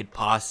thing that could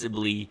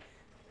possibly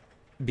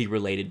be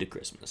related to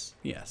Christmas.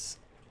 Yes.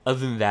 Other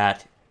than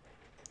that,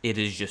 it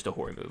is just a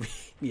horror movie.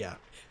 Yeah.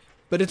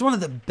 But it's one of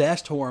the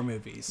best horror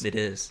movies. It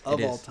is. Of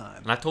it all is.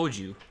 time. And I told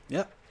you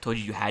Yep.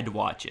 you had to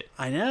watch it.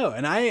 I know,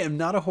 and I am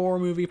not a horror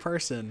movie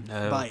person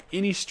No. by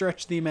any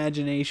stretch of the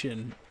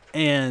imagination,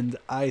 and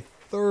I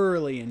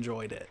thoroughly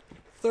enjoyed it.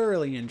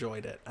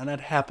 And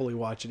I'd happily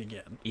watch it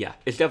again. Yeah,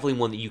 it's definitely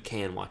one that you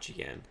can watch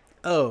again.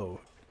 Oh,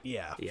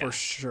 yeah, Yeah. for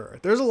sure.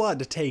 There's a lot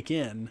to take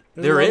in.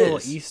 There's There a lot of is.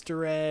 little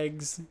Easter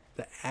eggs.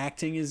 The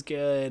acting is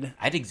good.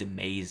 I think it's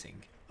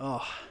amazing.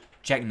 Oh,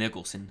 Jack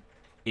Nicholson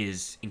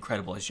is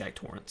incredible as Jack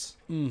Torrance.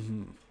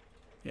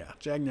 yeah.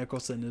 Jack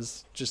Nicholson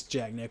is just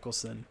Jack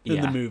Nicholson in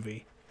Yeah. the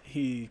movie.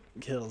 He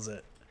kills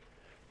it.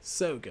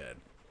 So good.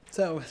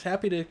 So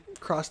happy to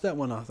cross that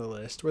one off the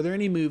list. Were there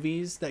any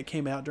movies that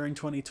came out during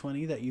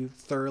 2020 that you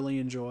thoroughly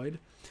enjoyed?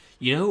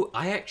 You know,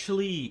 I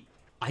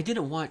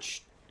didn't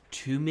watch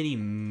too many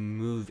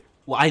movies.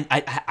 Well,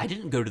 I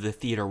didn't go to the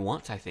theater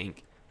once, I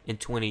think, in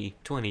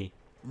 2020.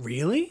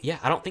 Really? Yeah,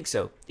 I don't think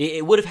so.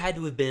 It would have had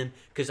to have been,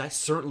 because I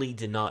certainly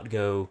did not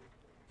go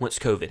once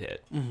COVID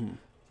hit. Mm-hmm.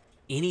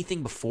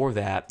 Anything before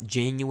that,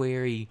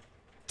 January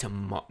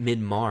to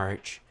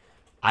mid-March,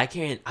 I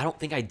don't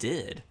think I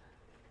did.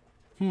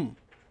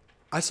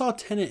 I saw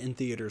Tenet in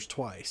theaters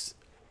twice.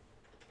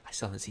 I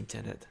still haven't seen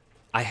Tenet.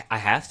 I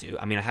have to.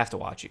 I mean, I have to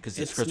watch it because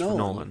it's Christopher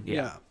Nolan.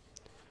 Yeah.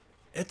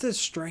 It's a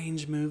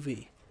strange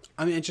movie.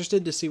 I'm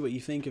interested to see what you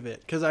think of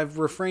it, because I've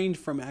refrained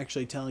from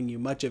actually telling you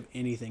much of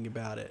anything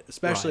about it,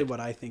 especially Right. what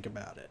I think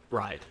about it.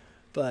 Right.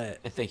 But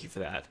And thank you for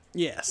that.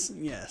 yes,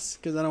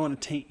 because I don't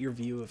want to taint your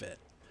view of it.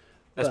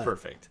 That's But-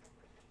 perfect.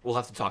 We'll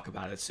have to talk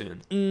about it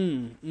soon.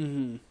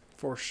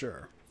 For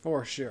sure.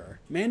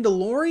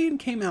 Mandalorian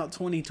came out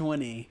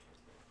 2020.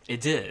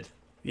 It did.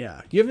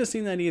 Yeah. You haven't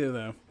seen that either,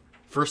 though.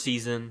 First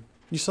season.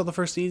 You saw the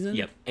first season?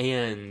 Yep.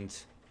 And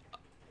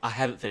I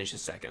haven't finished the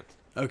second.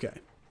 Okay.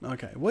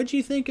 What'd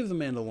you think of The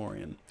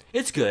Mandalorian?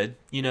 It's good.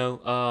 You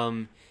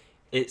know,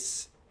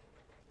 it's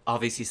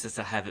obviously, since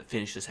I haven't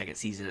finished the second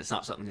season, it's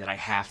not something that I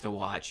have to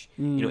watch,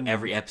 you know,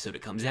 every episode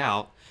it comes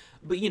out.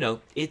 But, you know,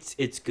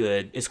 it's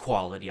good. It's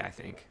quality, I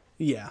think.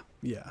 Yeah.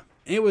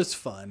 It was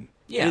fun.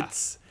 Yeah.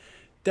 It's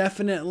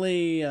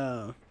definitely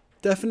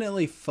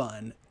Definitely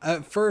fun.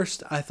 At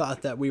first, I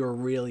thought that we were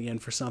really in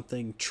for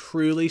something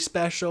truly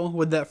special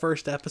with that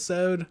first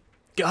episode.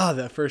 God,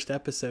 that first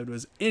episode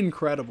was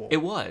incredible.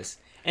 It was.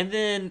 And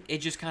then it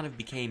just kind of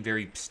became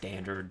very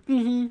standard,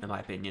 in my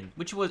opinion,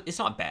 it's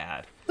not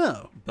bad.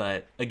 No.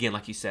 But again,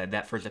 like you said,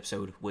 that first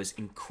episode was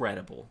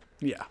incredible.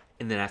 Yeah.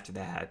 And then after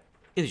that,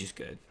 it was just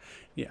good.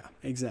 Yeah,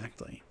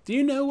 exactly. Do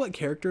you know what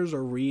characters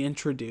are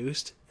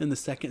reintroduced in the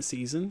second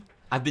season?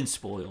 I've been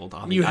spoiled.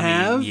 You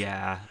have?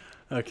 Yeah.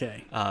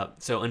 Okay.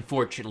 So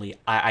unfortunately,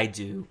 I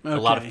do. A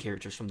lot of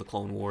characters from the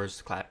Clone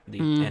Wars, the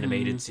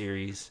animated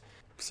series.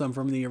 Some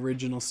from the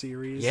original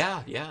series.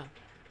 Yeah. Yeah.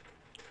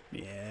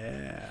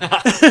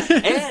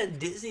 And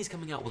Disney's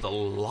coming out with a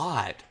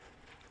lot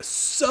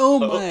So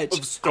much.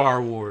 of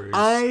Star Wars.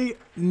 I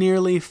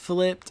nearly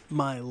flipped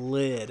my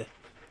lid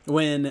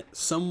when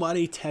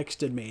somebody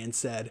texted me and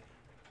said,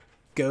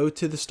 go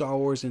to the Star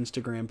Wars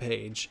Instagram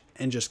page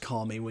and just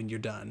call me when you're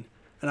done.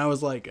 And I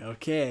was like,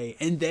 okay.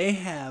 And they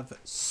have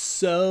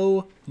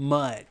so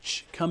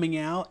much coming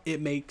out. It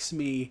makes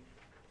me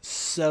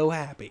so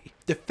happy.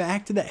 The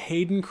fact that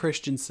Hayden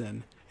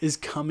Christensen is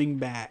coming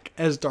back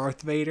as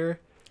Darth Vader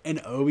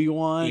and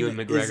Obi-Wan Ewan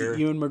McGregor. is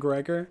Ewan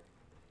McGregor.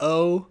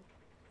 Oh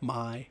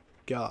my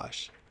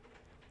gosh.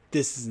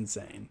 This is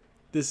insane.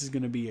 This is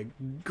going to be a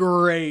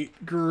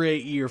great,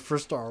 great year for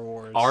Star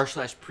Wars.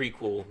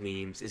 R/prequel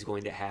memes is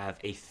going to have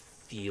a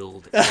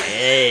field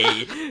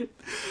day.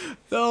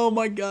 Oh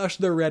my gosh,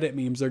 the Reddit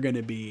memes are going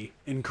to be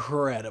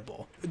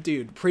incredible.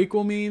 Dude,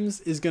 prequel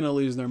memes is going to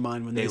lose their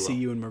mind when they see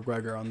Ewan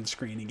McGregor on the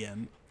screen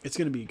again. It's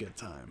going to be a good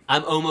time.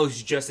 I'm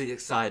almost just as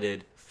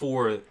excited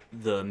for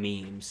the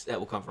memes that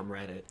will come from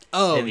Reddit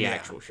than the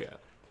actual show.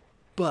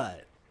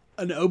 But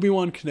an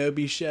Obi-Wan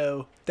Kenobi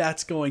show,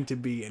 that's going to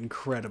be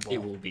incredible.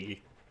 It will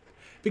be.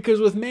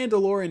 Because with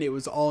Mandalorian, it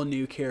was all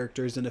new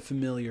characters in a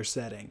familiar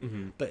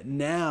setting. But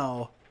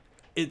now,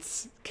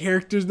 it's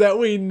characters that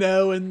we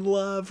know and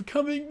love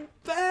coming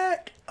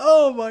back.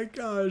 Oh my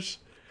gosh.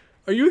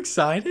 Are you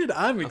excited?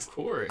 Of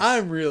course.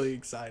 I'm really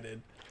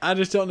excited. I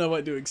just don't know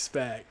what to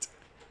expect.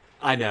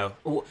 I know.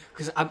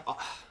 Because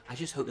I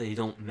just hope they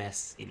don't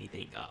mess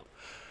anything up.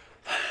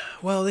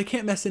 Well, they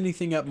can't mess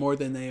anything up more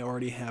than they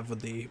already have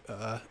with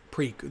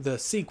the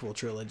sequel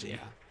trilogy. Yeah.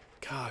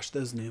 Gosh,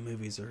 those new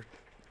movies are...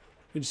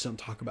 We just don't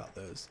talk about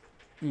those.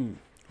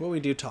 Well, we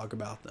do talk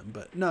about them,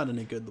 but not in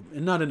a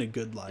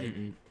good light.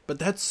 But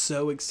that's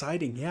so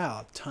exciting.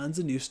 Yeah, tons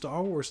of new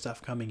Star Wars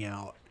stuff coming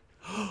out.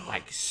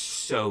 Like,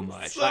 so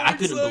much. So I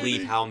couldn't exciting.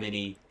 believe how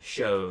many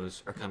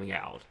shows are coming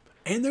out.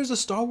 And there's a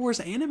Star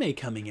Wars anime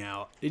coming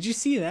out. Did you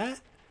see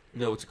that?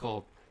 No, what's it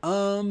called?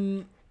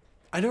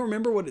 I don't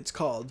remember what it's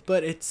called,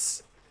 but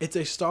it's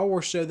a Star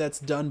Wars show that's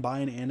done by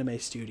an anime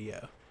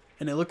studio,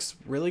 and it looks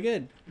really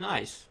good.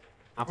 Nice.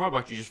 I'll probably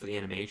watch you just for the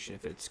animation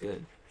if it's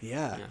good.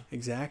 Yeah,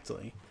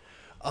 exactly.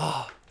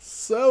 Oh,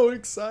 so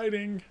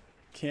exciting.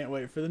 Can't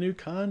wait for the new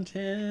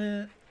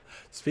content.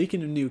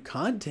 Speaking of new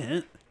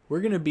content, we're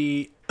going to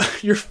be...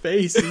 Your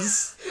face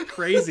is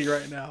crazy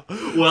right now.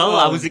 Well,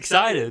 I was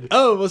excited.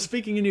 Oh, well,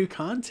 speaking of new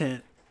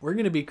content, we're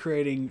going to be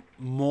creating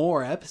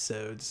more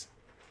episodes.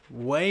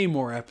 Way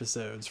more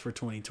episodes for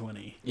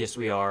 2020. Yes,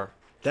 we are.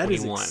 That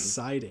 21. is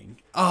exciting.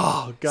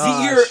 Oh,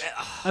 gosh. See,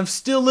 I'm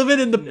still living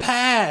in the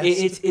past.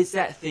 It's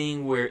that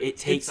thing where it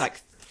takes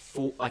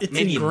it's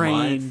maybe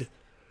ingrained. a month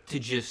to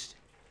just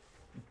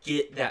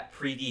get that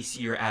previous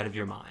year out of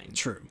your mind.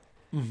 True.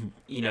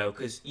 You know,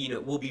 because,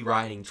 we'll be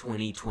writing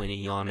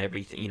 2020 on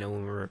everything,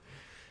 when we're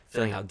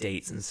filling out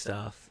dates and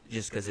stuff,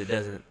 just because it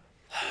doesn't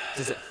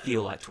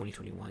feel like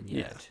 2021 yet.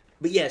 Yeah.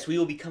 But yes, we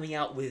will be coming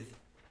out with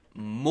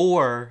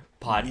more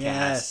podcasts.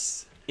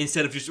 Yes.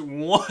 Instead of just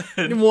one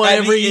Every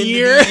at the end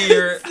year. of the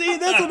year. See,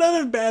 that's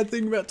another bad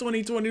thing about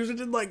 2020 is we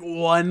did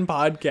one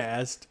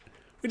podcast.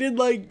 We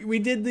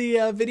did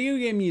the video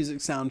game music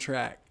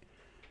soundtrack.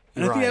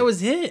 And I think that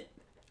was it.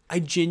 I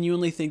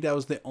genuinely think that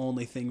was the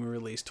only thing we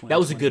released 2020. That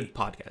was a good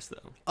podcast,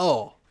 though.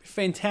 Oh,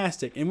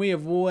 fantastic. And we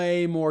have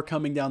way more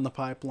coming down the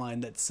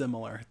pipeline that's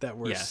similar that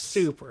we're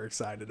super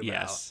excited about.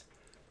 Yes.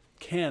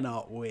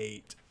 Cannot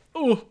wait.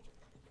 Oh,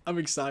 I'm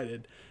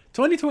excited.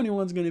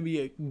 2021 is going to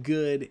be a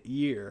good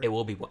year. It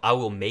will be. I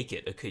will make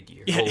it a good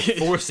year. I will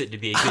force it to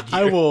be a good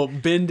year. I will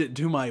bend it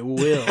to my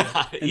will,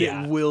 and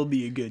Yeah. it will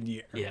be a good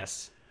year.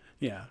 Yes.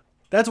 Yeah.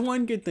 That's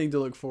one good thing to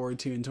look forward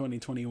to in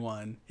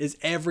 2021 is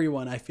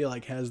everyone, I feel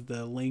like, has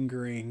the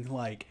lingering,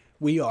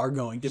 we are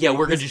going to Yeah,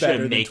 we're this just going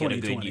better to than make it a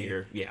 2020. good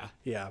year. Yeah.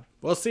 Yeah.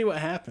 We'll see what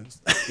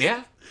happens.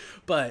 Yeah.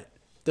 But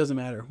doesn't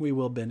matter. We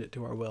will bend it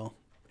to our will.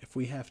 If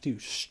we have to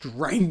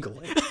strangle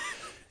it,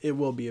 it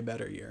will be a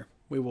better year.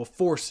 We will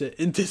force it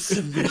into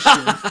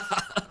submission.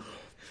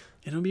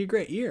 It'll be a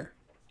great year.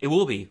 It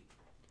will be.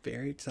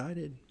 Very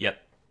excited.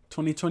 Yep.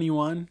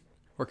 2021,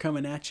 we're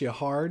coming at you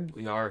hard,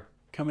 We are.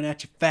 coming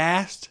at you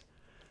fast.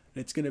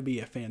 And it's going to be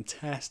a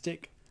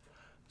fantastic,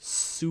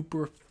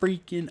 super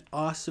freaking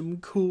awesome,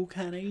 cool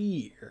kind of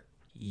year.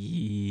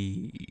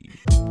 Yeah.